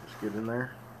 Just get in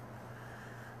there,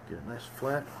 get it nice and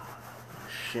flat,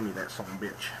 shimmy that son of a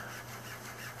bitch.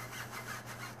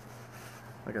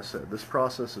 Like I said, this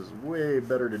process is way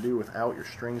better to do without your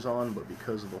strings on, but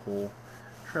because of the whole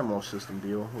tremolo system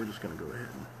deal, we're just going to go ahead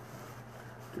and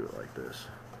do it like this.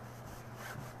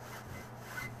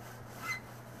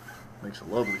 Makes a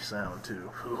lovely sound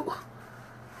too.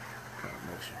 Kind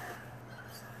of makes your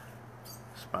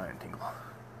spine tingle.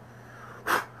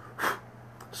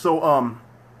 So,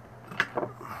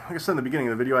 like I said in the beginning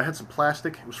of the video, I had some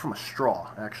plastic. It was from a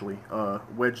straw, actually,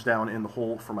 wedged down in the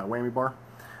hole for my whammy bar.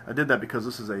 I did that because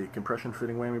this is a compression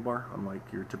fitting whammy bar, unlike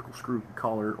your typical screw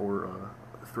collar or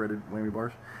threaded whammy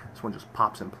bars. This one just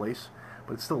pops in place,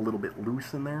 but it's still a little bit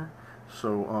loose in there.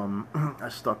 So I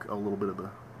stuck a little bit of the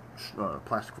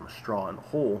plastic from a straw in the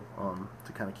hole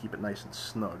to kind of keep it nice and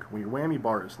snug. When your whammy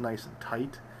bar is nice and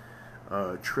tight,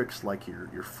 tricks like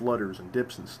your flutters and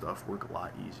dips and stuff work a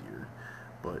lot easier,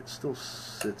 but it still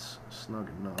sits snug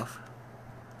enough.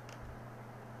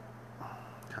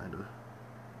 Kind of.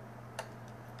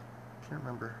 Can't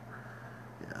remember.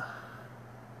 Yeah.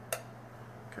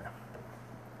 Okay.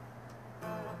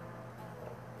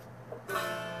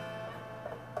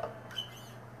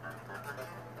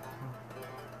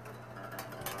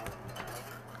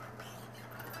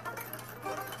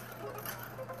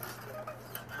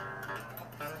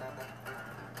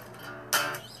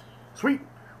 Sweet.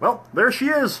 Well, there she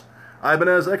is.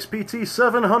 Ibanez XPT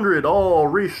 700, all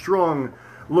restrung,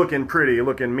 looking pretty,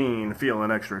 looking mean, feeling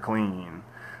extra clean.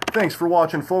 Thanks for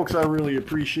watching, folks. I really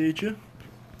appreciate you.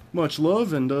 Much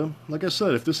love, and like I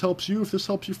said, if this helps you, if this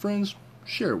helps your friends,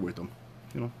 share it with them.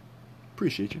 You know,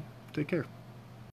 appreciate you. Take care.